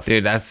that stuff.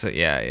 Dude, that's,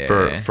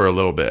 for a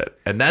little bit.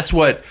 And that's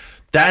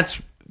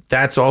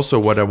also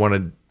what I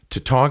wanted to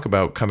talk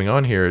about coming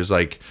on here is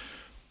like,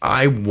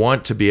 I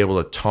want to be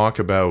able to talk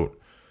about,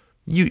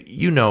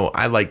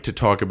 I like to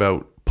talk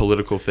about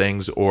political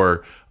things,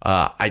 or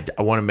I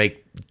want to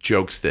make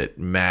jokes that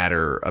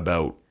matter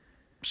about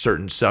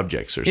certain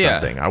subjects or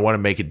something. I want to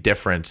make a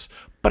difference,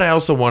 but I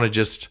also want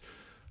to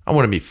I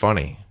want to be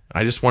funny.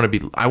 I just want to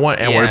be, I want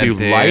to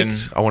be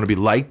liked. I want to be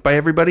liked by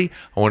everybody.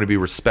 I want to be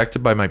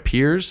respected by my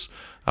peers.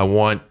 I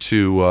want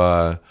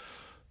to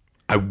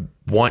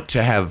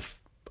have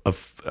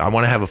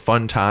a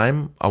fun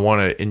time. I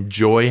want to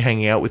enjoy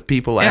hanging out with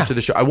people after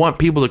the show. I want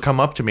people to come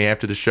up to me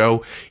after the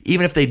show,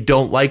 even if they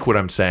don't like what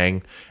I'm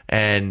saying,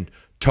 and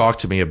talk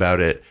to me about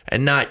it.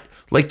 And not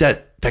like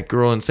that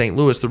girl in St.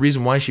 Louis. The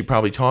reason why she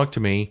probably talked to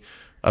me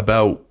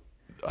about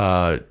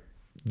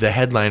the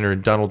headliner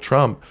and Donald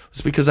Trump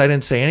was because I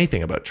didn't say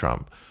anything about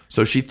Trump.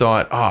 So she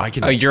thought, I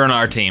can. Oh, you're on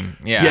our team.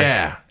 Yeah.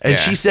 Yeah. And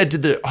she said to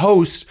the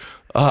host,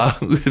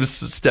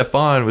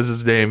 Stefan was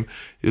his name.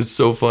 It was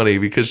so funny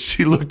because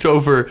she looked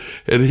over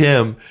at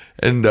him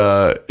and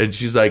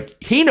she's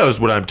like, he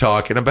knows what I'm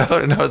talking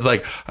about. And I was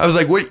like,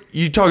 what,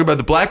 you talking about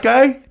the black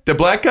guy? The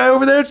black guy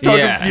over there? It's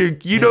talking,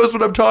 you knows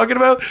what I'm talking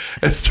about?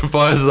 And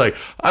Stefan was like,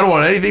 I don't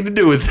want anything to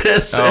do with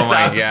this. Oh, and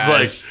my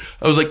gosh.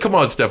 I was like, come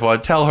on,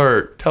 Stefan, tell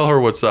her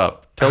what's up.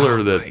 Tell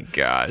her that. Oh my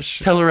gosh.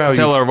 Tell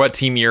her what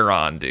team you're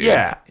on, dude.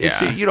 Yeah.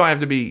 You don't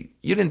have to be.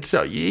 You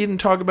didn't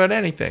talk about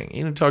anything.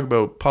 You didn't talk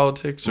about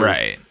politics.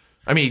 Right.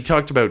 I mean, he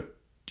talked about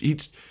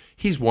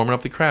he's warming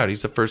up the crowd.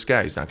 He's the first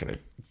guy. He's not going to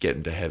get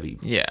into heavy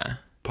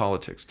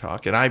politics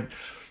talk. And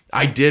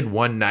I did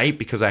one night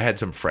because I had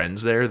some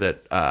friends there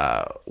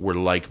that were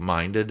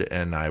like-minded,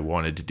 and I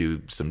wanted to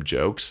do some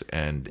jokes,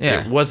 and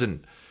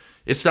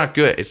it's not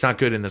good. It's not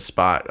good in the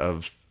spot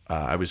of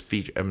I was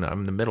featured.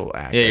 I'm the middle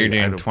act. Yeah, you're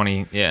doing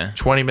 20. Yeah,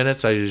 20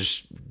 minutes. I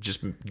just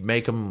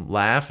make them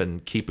laugh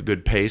and keep a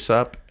good pace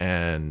up,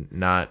 and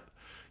not.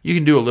 You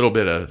can do a little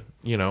bit of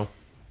bit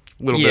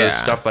of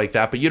stuff like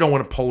that, but you don't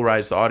want to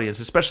polarize the audience,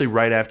 especially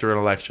right after an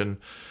election,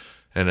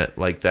 and it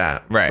like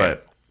that.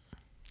 Right.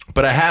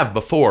 But I have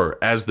before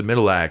as the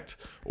middle act,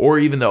 or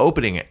even the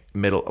opening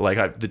middle,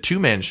 like the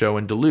 2-man show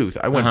in Duluth.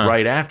 I went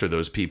right after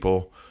those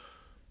people,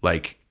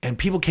 and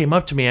people came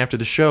up to me after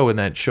the show in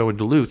that show in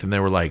Duluth, and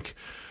they're like,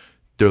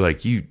 do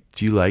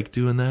you like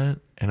doing that?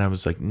 And I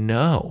was like,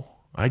 no,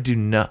 I do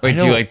not. Wait,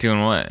 do you like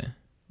doing what?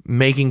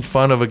 Making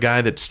fun of a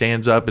guy that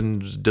stands up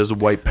and does a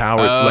white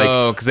power.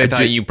 Oh, because they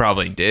thought you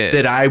probably did.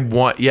 That I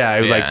want. Yeah,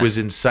 I was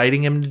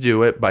inciting him to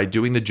do it by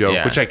doing the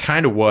joke, which I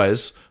kind of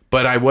was.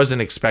 But I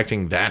wasn't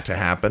expecting that to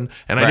happen,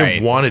 and I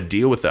didn't want to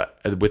deal with the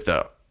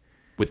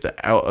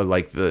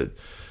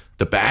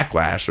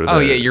backlash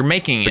or you're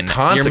making an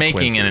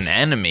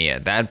enemy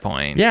at that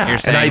point. Yeah, you're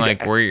saying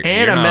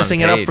I'm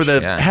messing it up for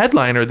the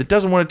headliner that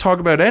doesn't want to talk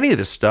about any of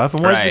this stuff.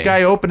 And where's the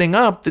guy opening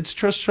up that's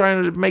just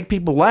trying to make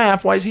people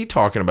laugh? Why is he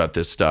talking about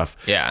this stuff?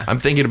 Yeah, I'm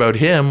thinking about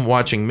him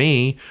watching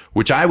me,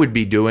 which I would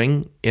be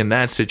doing in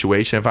that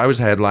situation if I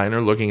was a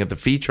headliner looking at the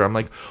feature. I'm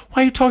like,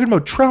 why are you talking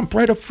about Trump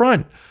right up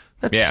front?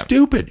 That's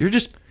stupid. You're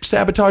just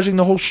sabotaging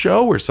the whole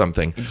show or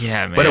something.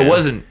 Yeah, man. But it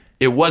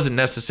wasn't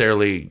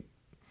necessarily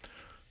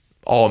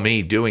all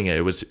me doing it.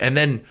 It was, and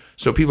then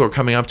so people are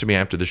coming up to me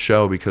after the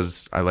show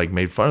because I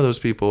made fun of those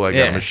people. I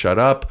got them to shut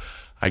up.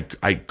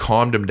 I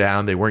calmed them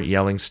down. They weren't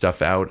yelling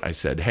stuff out. I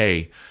said,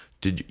 hey,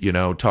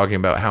 talking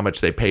about how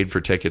much they paid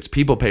for tickets.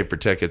 People pay for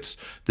tickets.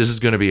 This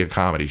is going to be a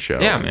comedy show.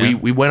 Yeah,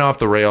 man. We went off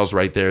the rails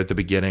right there at the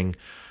beginning.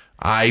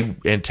 I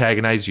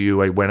antagonized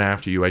you. I went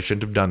after you. I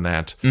shouldn't have done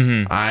that.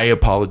 Mm-hmm. I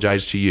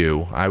apologize to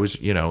you. I was,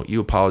 you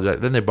apologize.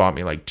 Then they bought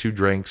me 2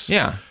 drinks.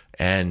 Yeah.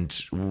 And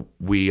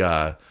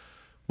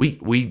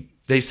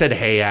they said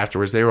hey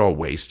afterwards. They were all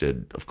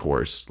wasted, of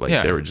course.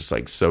 They were just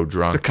so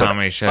drunk. It's a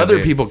comedy show.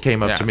 Other people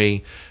came up to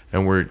me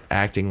and were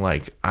acting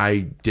like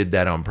I did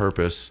that on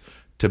purpose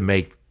to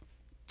make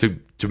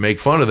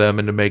fun of them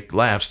and to make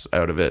laughs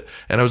out of it.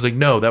 And I was like,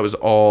 no, that was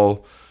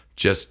all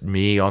just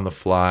me on the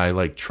fly,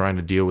 trying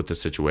to deal with the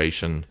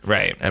situation,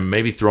 right? And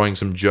maybe throwing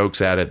some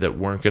jokes at it that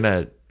were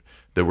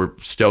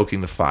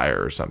stoking the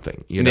fire or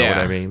something. You know what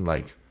I mean?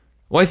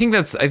 Well, I think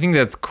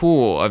that's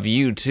cool of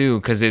you too,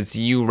 because it's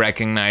you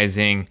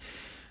recognizing,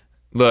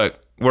 look,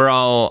 we're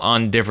all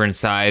on different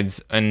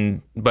sides,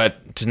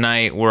 but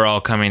tonight we're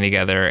all coming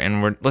together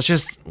and let's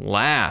just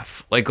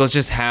laugh. Let's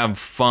just have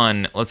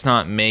fun. Let's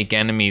not make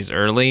enemies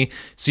early.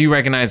 So you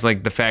recognize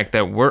the fact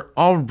that we're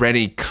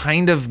already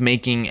kind of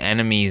making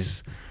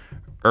enemies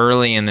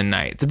early in the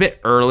night. It's a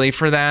bit early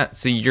for that.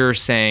 So you're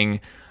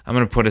saying, I'm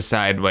going to put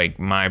aside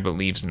my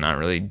beliefs and not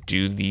really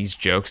do these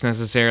jokes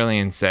necessarily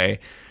and say,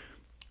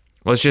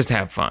 let's just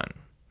have fun.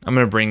 I'm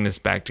going to bring this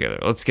back together.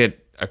 Let's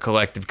get a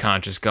collective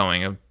conscious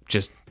going of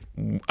just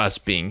us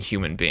being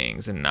human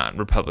beings and not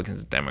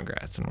Republicans and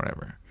Democrats and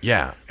whatever.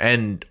 Yeah.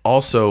 And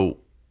also,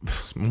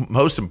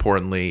 most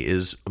importantly,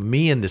 is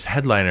me and this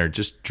headliner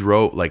just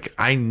drove,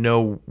 I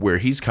know where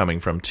he's coming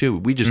from too.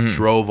 We just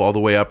drove all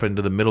the way up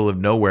into the middle of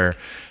nowhere.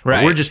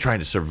 Right. We're just trying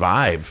to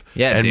survive.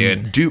 Yeah,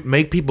 and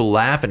make people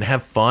laugh and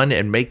have fun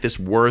and make this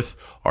worth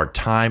our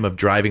time of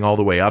driving all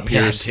the way up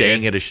here,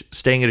 staying at a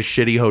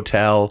shitty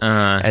hotel,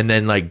 and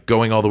then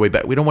going all the way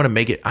back. We don't want to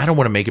make it. I don't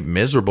want to make it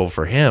miserable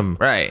for him.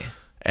 Right.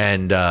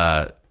 And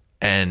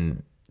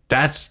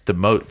that's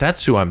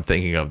that's who I'm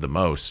thinking of the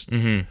most.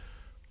 Mm-hmm.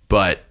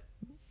 But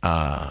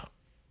we're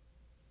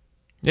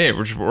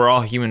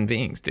all human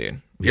beings,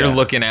 dude. You're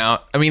looking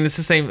out. I mean, it's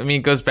the same. I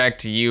mean, it goes back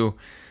to you.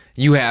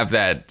 You have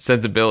that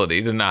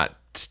sensibility to not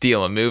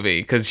steal a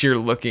movie because you're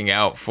looking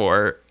out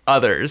for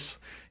others.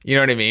 You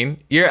know what I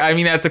mean?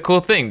 That's a cool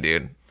thing,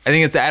 dude. I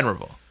think it's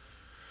admirable.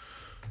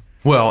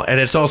 Well, and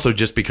it's also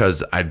just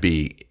because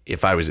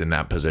if I was in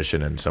that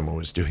position and someone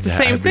was doing that. It's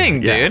the same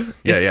thing, dude.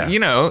 Yeah.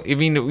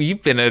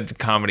 You've been a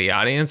comedy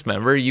audience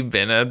member. You've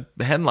been a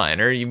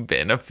headliner. You've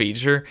been a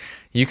feature.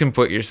 You can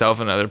put yourself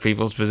in other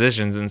people's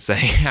positions and say,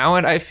 how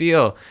would I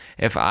feel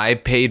if I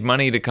paid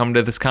money to come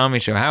to this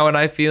comedy show? How would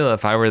I feel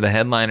if I were the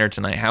headliner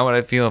tonight? How would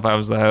I feel if I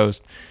was the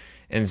host?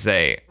 And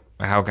say,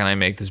 how can I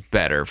make this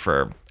better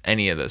for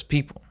any of those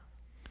people?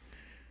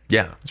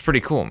 Yeah. It's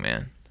pretty cool,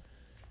 man.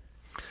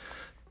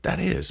 That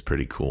is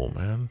pretty cool,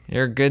 man.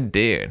 You're a good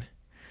dude.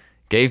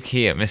 Gabe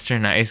Kia, Mr.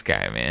 Nice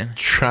Guy, man.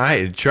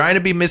 Trying to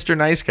be Mr.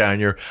 Nice Guy.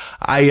 And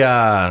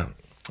I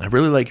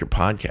really like your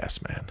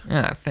podcast, man.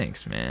 Yeah,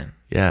 thanks, man.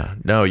 Yeah.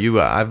 No,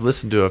 I've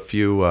listened to a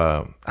few.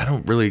 I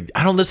don't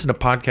listen to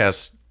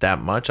podcasts that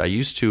much. I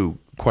used to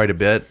quite a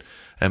bit,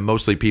 and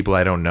mostly people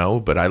I don't know.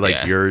 But I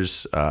like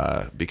yours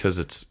because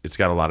it's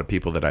got a lot of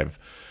people that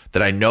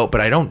that I know,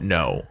 but I don't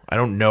know. I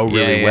don't know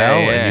really well,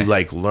 and you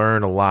like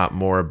learn a lot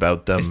more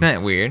about them. Isn't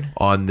that weird?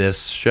 On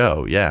this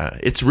show, yeah,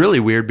 it's really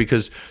weird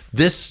because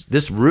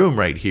this room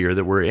right here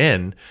that we're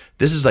in,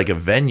 this is like a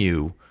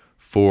venue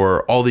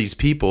for all these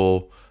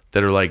people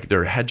that are like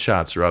their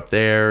headshots are up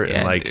there,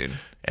 and like, dude.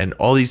 And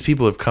all these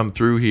people have come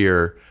through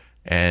here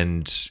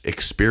and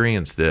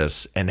experienced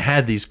this and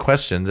had these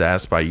questions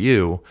asked by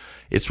you.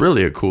 It's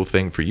really a cool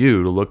thing for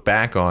you to look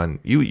back on.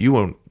 You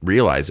won't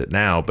realize it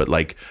now, but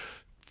like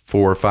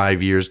 4 or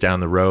 5 years down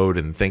the road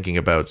and thinking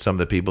about some of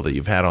the people that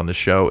you've had on the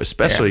show,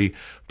 especially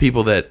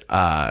people that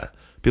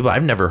people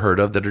I've never heard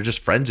of that are just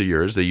friends of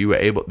yours that you were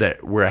able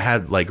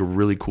had like a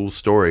really cool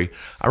story.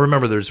 I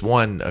remember there's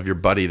one of your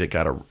buddy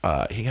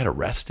that he got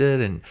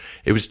arrested, and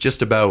it was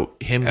just about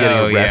him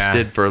getting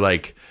arrested for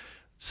like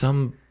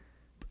some.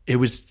 It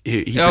was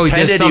he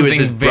pretended he was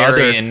his brother.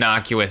 Very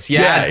innocuous.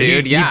 Yeah,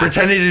 dude. He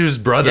pretended he was his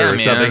brother or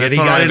something, and he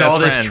got in all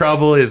this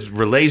trouble. His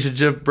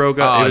relationship broke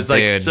up. It was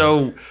like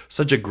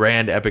such a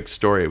grand epic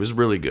story. It was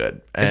really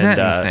good. Isn't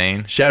that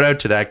insane? Shout out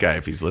to that guy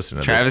if he's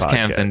listening to this podcast. Travis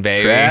Kempton,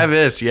 baby.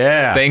 Travis,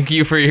 yeah. Thank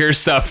you for your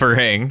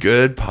suffering.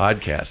 Good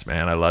podcast,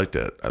 man. I liked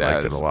it. I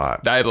liked it a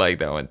lot. I like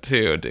that one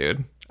too,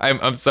 dude.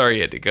 I'm sorry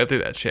you had to go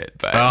through that shit.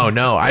 But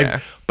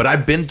but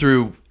I've been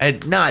through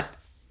and not.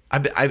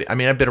 I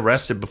mean, I've been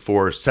arrested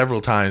before several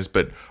times,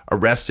 but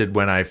arrested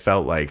when I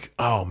felt like,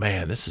 oh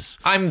man, this is.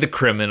 I'm the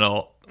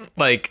criminal.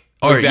 Like,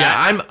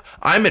 I'm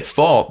at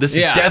fault. This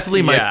is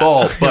definitely my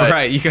fault. But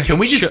right, can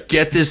we just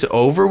get this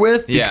over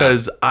with?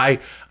 Because and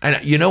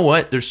you know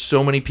what? There's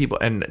so many people,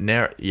 and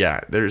now,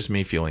 there's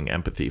me feeling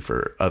empathy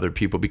for other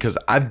people because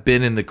I've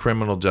been in the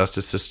criminal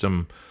justice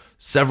system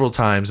several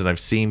times, and I've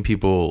seen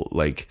people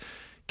like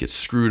get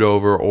screwed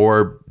over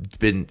or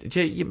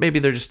maybe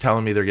they're just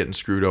telling me they're getting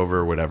screwed over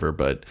or whatever,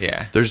 but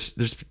there's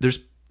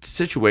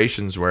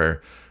situations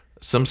where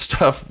some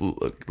stuff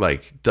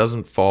like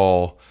doesn't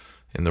fall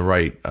in the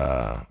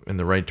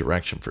right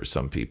direction for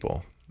some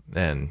people,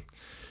 and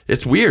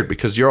it's weird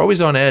because we're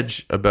always on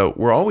edge about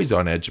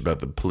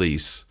the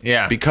police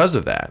because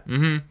of that,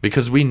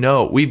 because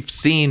we've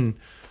seen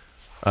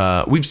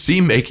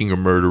Making a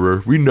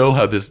Murderer. We know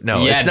how this it's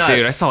not,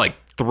 dude, I saw like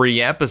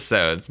 3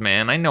 episodes,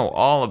 man. I know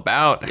all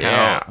about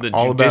how the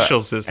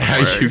judicial system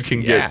works. You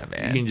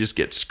can just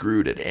get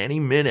screwed at any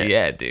minute.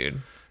 Yeah,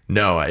 dude.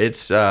 No,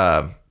 it's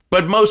but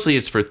mostly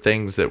it's for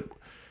things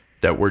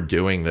that we're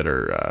doing that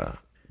are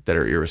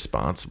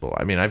irresponsible.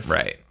 I mean,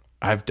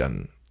 I've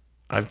done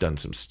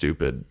some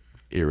stupid,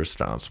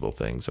 irresponsible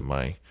things in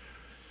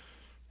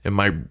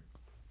my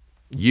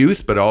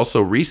youth, but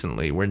also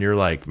recently when you're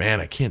like,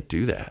 man, I can't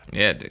do that.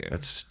 Yeah, dude.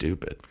 That's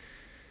stupid.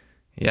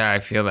 Yeah, I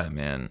feel that,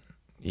 man.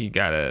 You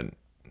gotta.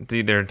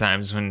 There are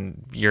times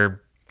when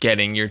you're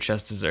getting your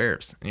just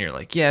deserves, and you're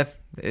like, "Yeah,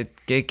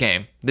 it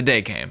came. The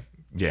day came."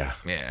 Yeah.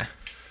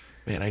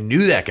 Man, I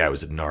knew that guy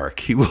was a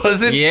narc. He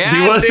wasn't. Yeah,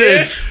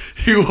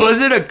 He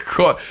wasn't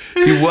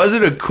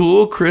a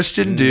cool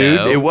Christian dude.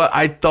 No.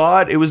 I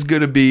thought it was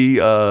gonna be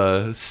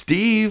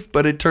Steve,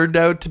 but it turned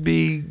out to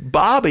be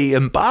Bobby,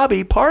 and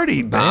Bobby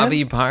partied.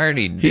 Bobby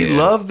partied. Dude. He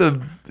loved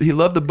the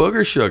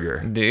booger sugar,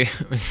 dude.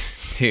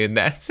 Dude,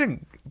 that's a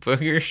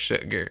booger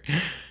sugar.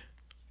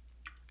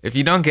 If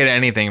you don't get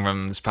anything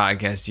from this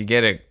podcast, you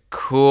get a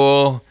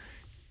cool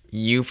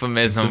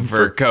euphemism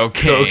for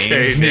cocaine,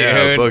 dude.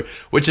 Yeah,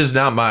 which is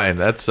not mine.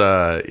 That's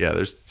there's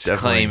just definitely...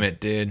 claim it,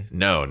 dude.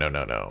 No.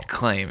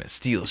 Claim it.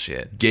 Steal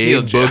shit.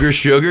 Gabe Booger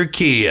Sugar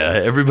Kia.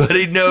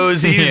 Everybody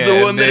knows he's the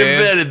one that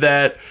invented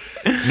that.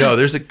 No,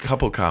 there's a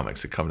couple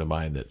comics that come to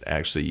mind that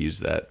actually use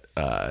that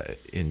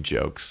in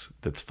jokes.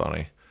 That's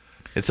funny.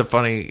 It's a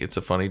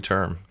funny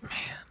term. Man.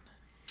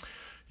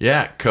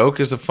 Yeah, coke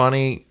is a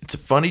funny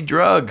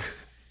drug.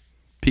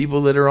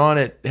 People that are on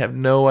it have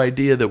no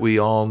idea that we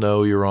all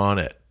know you're on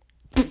it.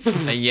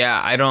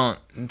 Yeah, I don't.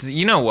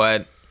 You know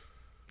what?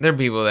 There are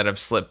people that have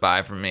slipped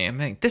by from me. I'm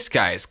like, this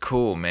guy is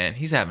cool, man.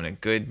 He's having a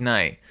good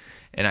night.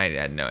 And I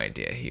had no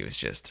idea. He was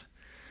just,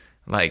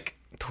 like,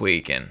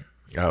 tweaking.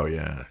 Oh,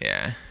 yeah.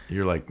 Yeah.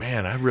 You're like,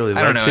 man, I really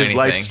liked his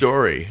life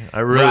story.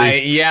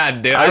 Right, yeah,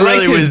 dude. I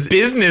liked his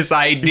business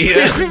idea.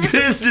 His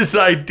business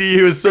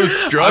idea was so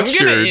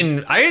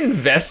structured. I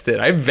invested.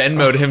 I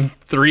Venmo'd him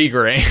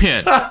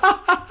 $3,000.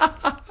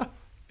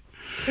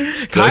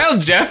 Kyle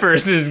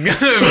Jeffers is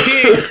gonna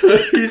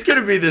be. He's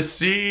gonna be the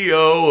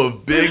CEO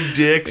of Big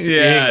Dicks.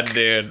 Yeah, Inc.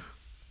 Dude.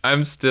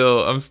 I'm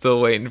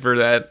still waiting for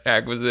that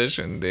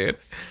acquisition, dude.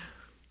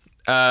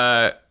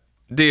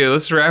 Dude,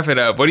 let's wrap it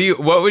up.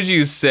 What would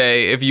you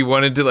say if you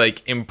wanted to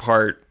like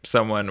impart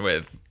someone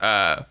with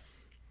an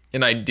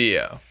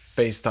idea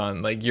based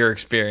on like your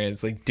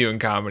experience like doing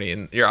comedy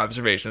and your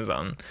observations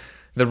on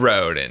the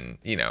road and,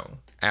 you know,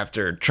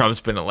 after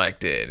Trump's been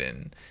elected,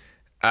 and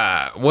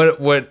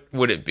what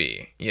would it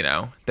be, you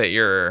know,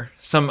 that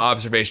some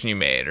observation you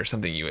made or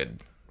something you would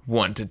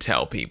want to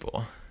tell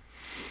people?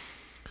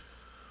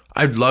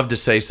 I'd love to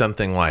say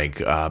something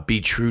like,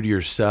 be true to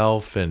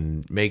yourself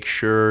and make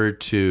sure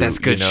to... That's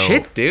good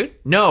shit, dude.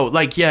 No,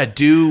 like, yeah,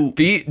 do you,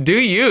 dude.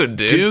 Do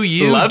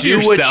you. Love do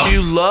yourself. what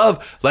you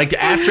love. Like,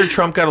 after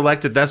Trump got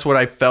elected, that's what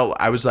I felt.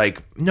 I was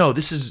like, no,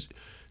 this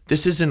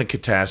isn't a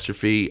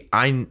catastrophe.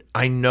 I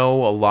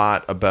know a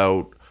lot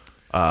about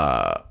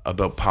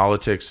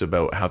politics,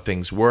 about how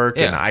things work,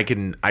 and I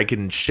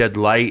can shed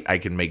light. I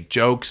can make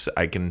jokes.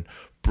 I can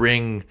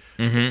bring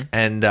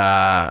and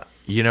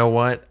you know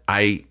what?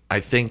 I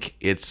think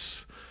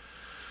it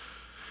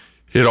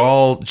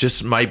all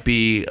just might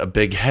be a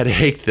big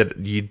headache that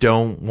you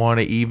don't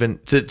want to even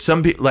to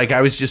some people. Like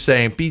I was just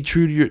saying, be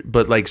true to your,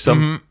 but like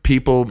some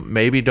people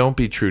maybe don't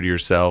be true to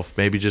yourself.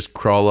 Maybe just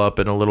crawl up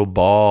in a little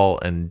ball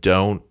and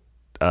don't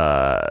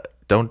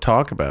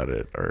talk about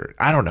it, or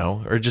I don't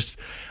know, or just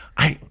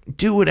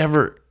do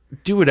whatever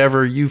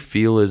you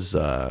feel is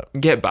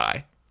get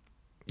by.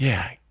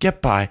 Yeah,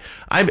 get by.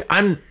 I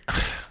don't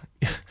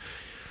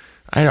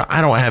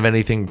have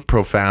anything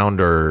profound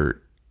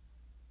or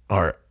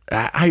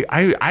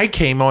I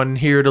came on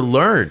here to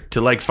learn,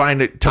 to like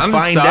find it, to I'm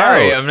find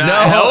sorry, out. I'm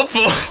not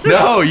helpful.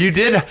 No, you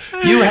did.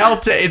 You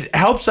helped. It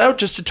helps out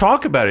just to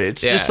talk about it.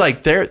 It's just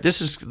like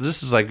this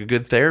is like a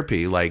good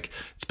therapy. Like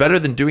it's better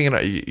than doing it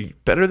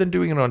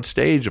on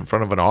stage in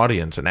front of an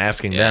audience and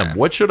asking them,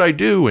 what should I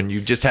do? And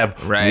you just have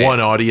one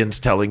audience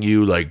telling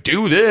you like,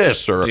 do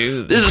this, or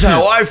this is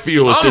how I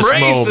feel at this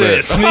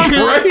racist. moment.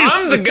 I'm racist.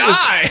 I'm the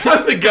guy.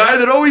 I'm the guy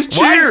that always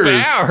cheers.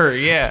 White power,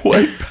 yeah.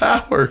 White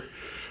power.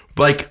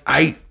 Like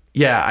I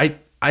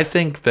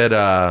think that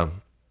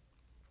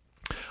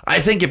I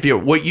think if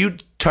what you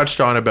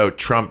touched on about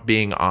Trump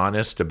being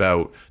honest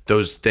about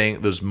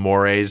those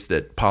mores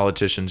that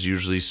politicians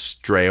usually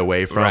stray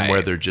away from,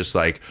 where they're just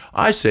like,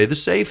 I say the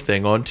safe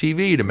thing on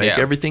TV to make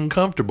everything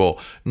comfortable.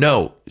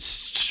 No,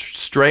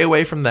 stray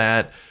away from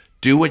that.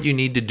 Do what you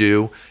need to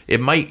do. You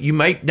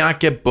might not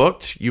get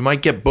booked. You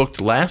might get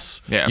booked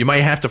less. Yeah. You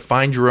might have to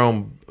find your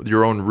own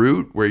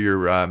route where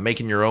you're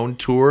making your own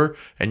tour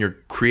and you're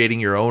creating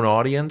your own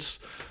audience.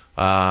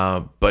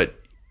 But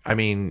I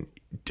mean,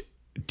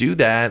 do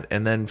that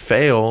and then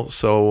fail.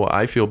 So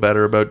I feel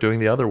better about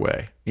doing the other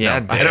way. Yeah,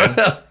 no, I don't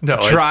know. No,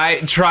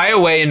 try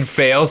away and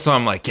fail. So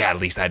I'm like, at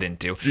least I didn't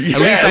do. At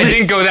least I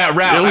didn't go that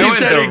route. At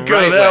least I didn't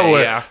go that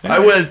way. Yeah.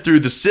 I went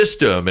through the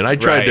system and I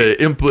tried to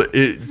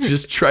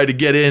just try to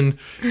get in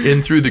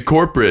through the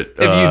corporate.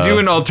 If you do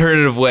an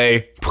alternative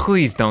way,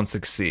 please don't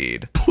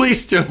succeed.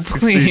 Please don't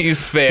succeed.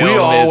 Please fail. We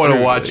all want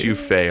to watch you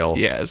fail.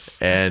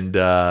 Yes. And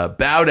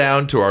bow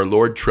down to our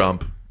Lord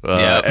Trump.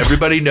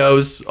 Everybody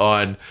knows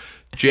on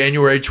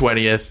January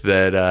 20th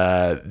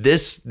that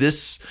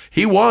this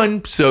he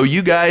won, so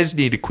you guys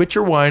need to quit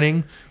your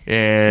whining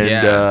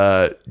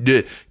and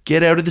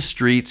get out of the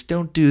streets.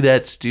 Don't do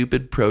that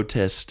stupid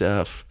protest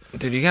stuff.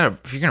 Dude, if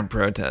you're gonna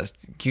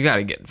protest, you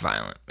gotta get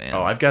violent, man.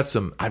 Oh, I've got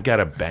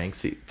a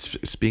Banksy.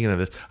 Speaking of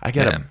this, I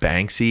got a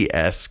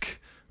Banksy-esque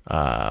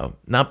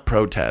not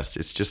protest.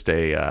 It's just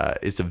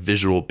it's a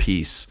visual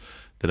piece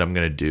that I'm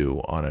gonna do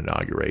on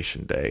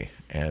Inauguration Day.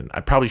 And I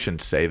probably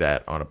shouldn't say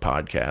that on a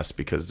podcast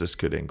because this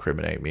could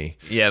incriminate me.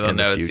 Yeah, they'll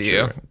know it's you.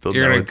 You're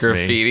going to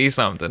graffiti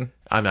something.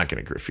 I'm not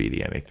going to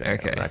graffiti anything.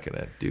 Okay. I'm not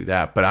going to do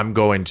that. But I'm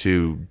going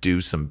to do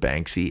some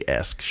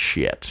Banksy-esque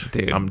shit.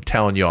 Dude, I'm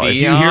telling y'all.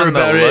 If you hear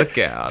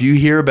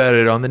about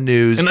it on the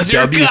news. Unless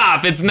you're a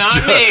cop, it's not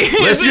me.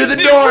 Unless you're the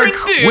dork.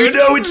 We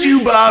know it's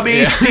you, Bobby.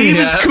 Yeah. Steve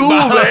is cool,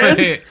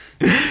 man.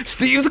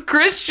 Steve's a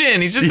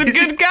Christian. He's just a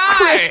good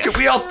guy.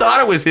 We all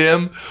thought it was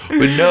him,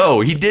 but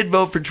no, he did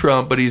vote for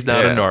Trump, but he's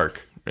not a narc.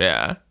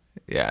 Yeah,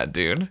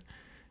 dude.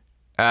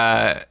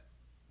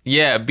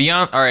 Be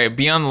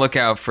on the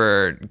lookout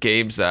for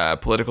Gabe's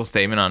political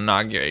statement on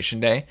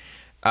Inauguration Day.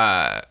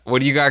 What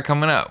do you got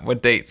coming up?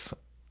 What dates?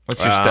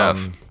 What's your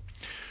stuff?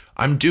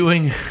 I'm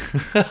doing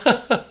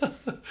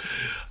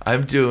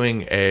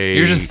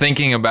You're just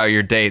thinking about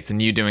your dates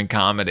and you doing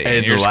comedy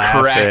and you're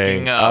laughing. Just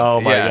cracking up.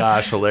 Oh my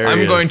gosh, hilarious.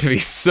 I'm going to be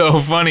so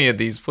funny at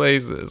these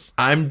places.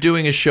 I'm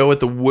doing a show at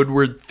the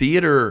Woodward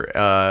Theater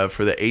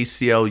for the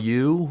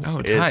ACLU.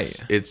 Oh,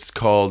 tight. It's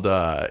called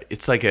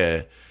it's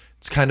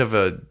kind of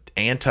a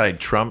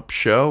anti-Trump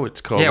show.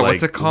 It's called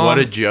what's it called? What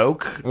a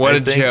Joke. What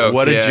a Joke.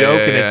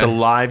 And it's a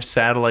live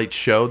satellite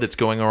show that's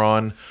going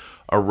on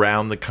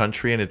around the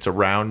country, and it's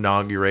around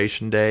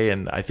Inauguration Day,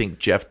 and I think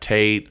Jeff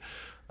Tate,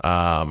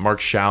 Mark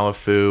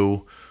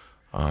Shalafu,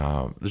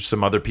 there's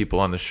some other people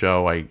on the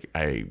show.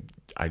 I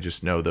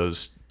just know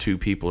those two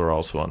people are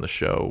also on the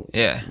show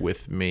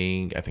with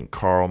me. I think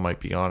Carl might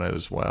be on it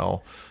as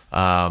well.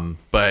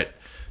 But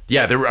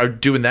yeah, they were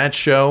doing that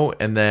show,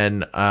 and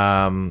then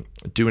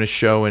doing a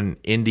show in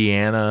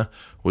Indiana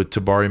with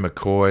Tabari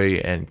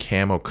McCoy and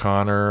Cam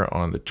O'Connor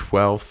on the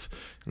 12th.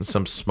 In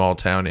some small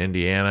town,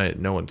 Indiana.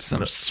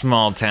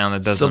 Small town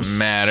that doesn't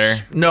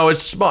matter. No,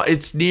 it's small.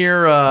 It's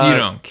near you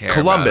don't care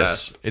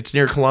Columbus. It's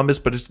near Columbus,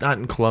 but it's not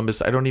in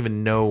Columbus. I don't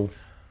even know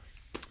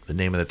the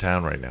name of the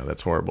town right now.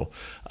 That's horrible.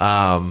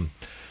 I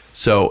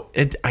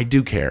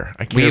do care.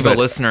 We have a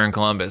listener in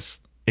Columbus.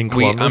 in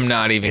Columbus. I'm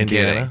not even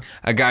Indiana? kidding.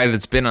 A guy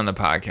that's been on the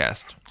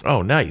podcast.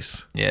 Oh,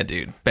 nice. Yeah,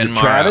 dude. Is Ben it Morrow.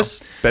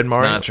 Travis? Ben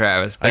Morrow? It's not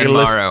Travis. I Ben gotta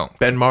listen- Morrow.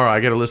 Ben Morrow. I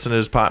got to listen to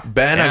his Ben,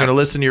 Yeah. I'm going to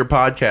listen to your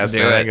podcast, Do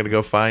man. it. I'm going to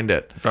go find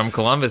it. From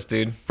Columbus,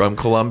 dude. From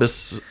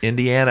Columbus,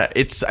 Indiana.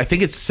 I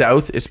think it's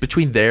south. It's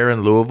between there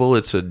and Louisville.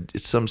 It's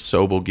some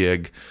Sobel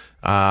gig.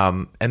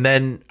 And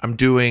then I'm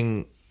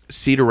doing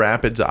Cedar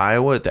Rapids,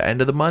 Iowa at the end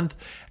of the month.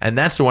 And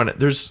that's the one.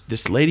 There's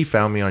this lady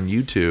found me on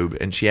YouTube,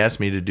 and she asked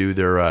me to do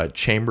their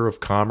Chamber of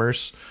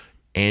Commerce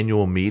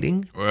annual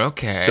meeting.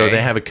 Okay. So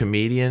they have a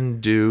comedian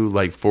do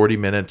like 40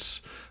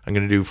 minutes. I'm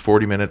going to do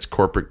 40 minutes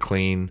corporate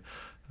clean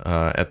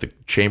at the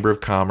Chamber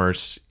of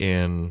Commerce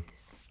in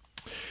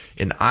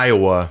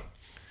Iowa.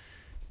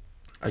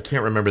 I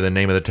can't remember the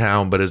name of the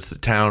town, but it's the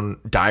town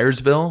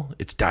Dyersville.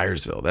 It's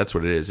Dyersville. That's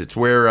what it is. It's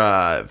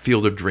where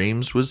Field of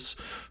Dreams was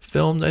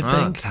filmed, I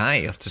think. Oh,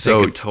 tight. You have to So-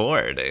 take a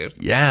tour, dude.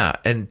 Yeah,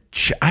 and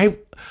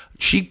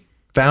she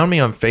found me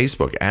on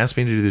Facebook, asked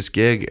me to do this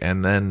gig,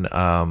 and then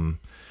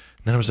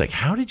I was like,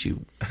 "How did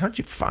you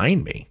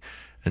find me?"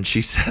 And she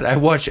said, "I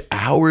watch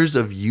hours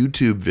of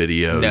YouTube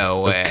videos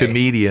No way. of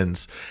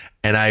comedians,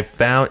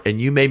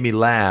 and you made me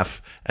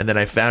laugh, and then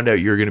I found out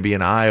you're going to be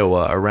in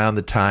Iowa around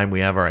the time we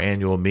have our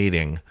annual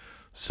meeting,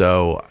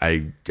 so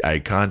I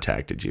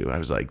contacted you." I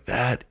was like,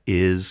 "That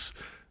is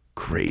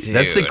crazy. Dude.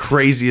 That's the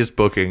craziest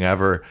booking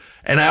ever."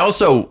 And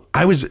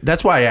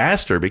that's why I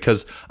asked her,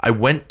 because I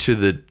went to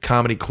the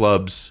comedy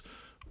club's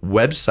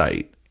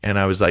website and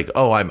I was like,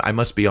 "Oh, I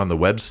must be on the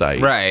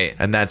website." Right.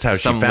 And that's how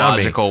Some she found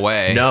me. logical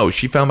way. No,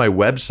 she found my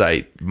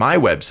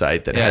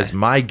website that Yeah. has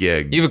my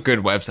gig. You have a good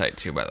website,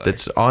 too, by the way.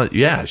 That's on.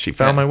 Yeah, she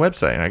found Yeah. my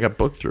website and I got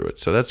booked through it.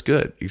 So that's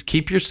good. You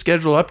keep your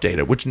schedule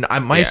updated, which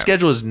my Yeah.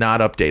 schedule is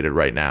not updated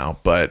right now,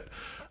 but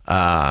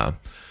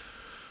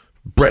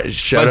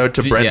shout out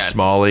to Brent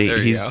Smalley. there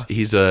you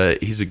He's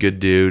a good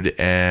dude,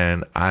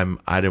 and I'm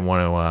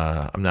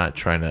not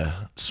trying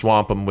to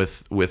swamp him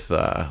with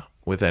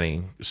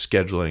any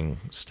scheduling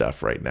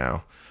stuff right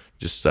now.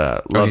 Just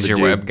love he's the your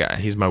dude. web guy.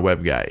 He's my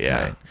web guy,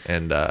 yeah. Right.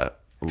 And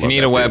if you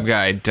need a web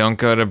guy, don't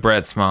go to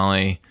Brett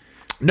Smalley.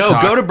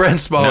 go to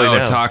Brent Smalley. No,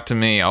 now. talk to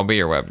me. I'll be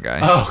your web guy.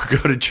 Oh, go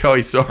to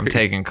Joey. Sorry, I'm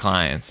taking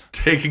clients.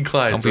 taking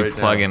clients. I'll be right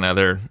plugging now.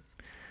 other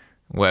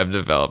web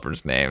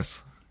developers'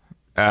 names.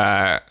 All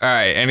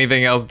right.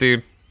 Anything else,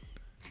 dude?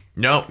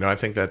 No, I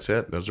think that's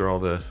it. Those are all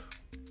the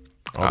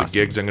Awesome.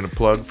 gigs I'm going to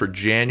plug for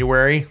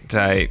January.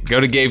 Tight. Go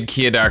to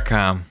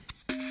GabeKia.com.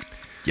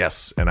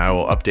 Yes, and I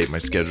will update my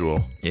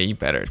schedule. Yeah, you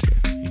better,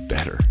 dude. You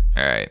better.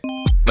 All right.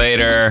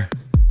 Later.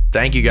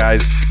 Thank you,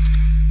 guys.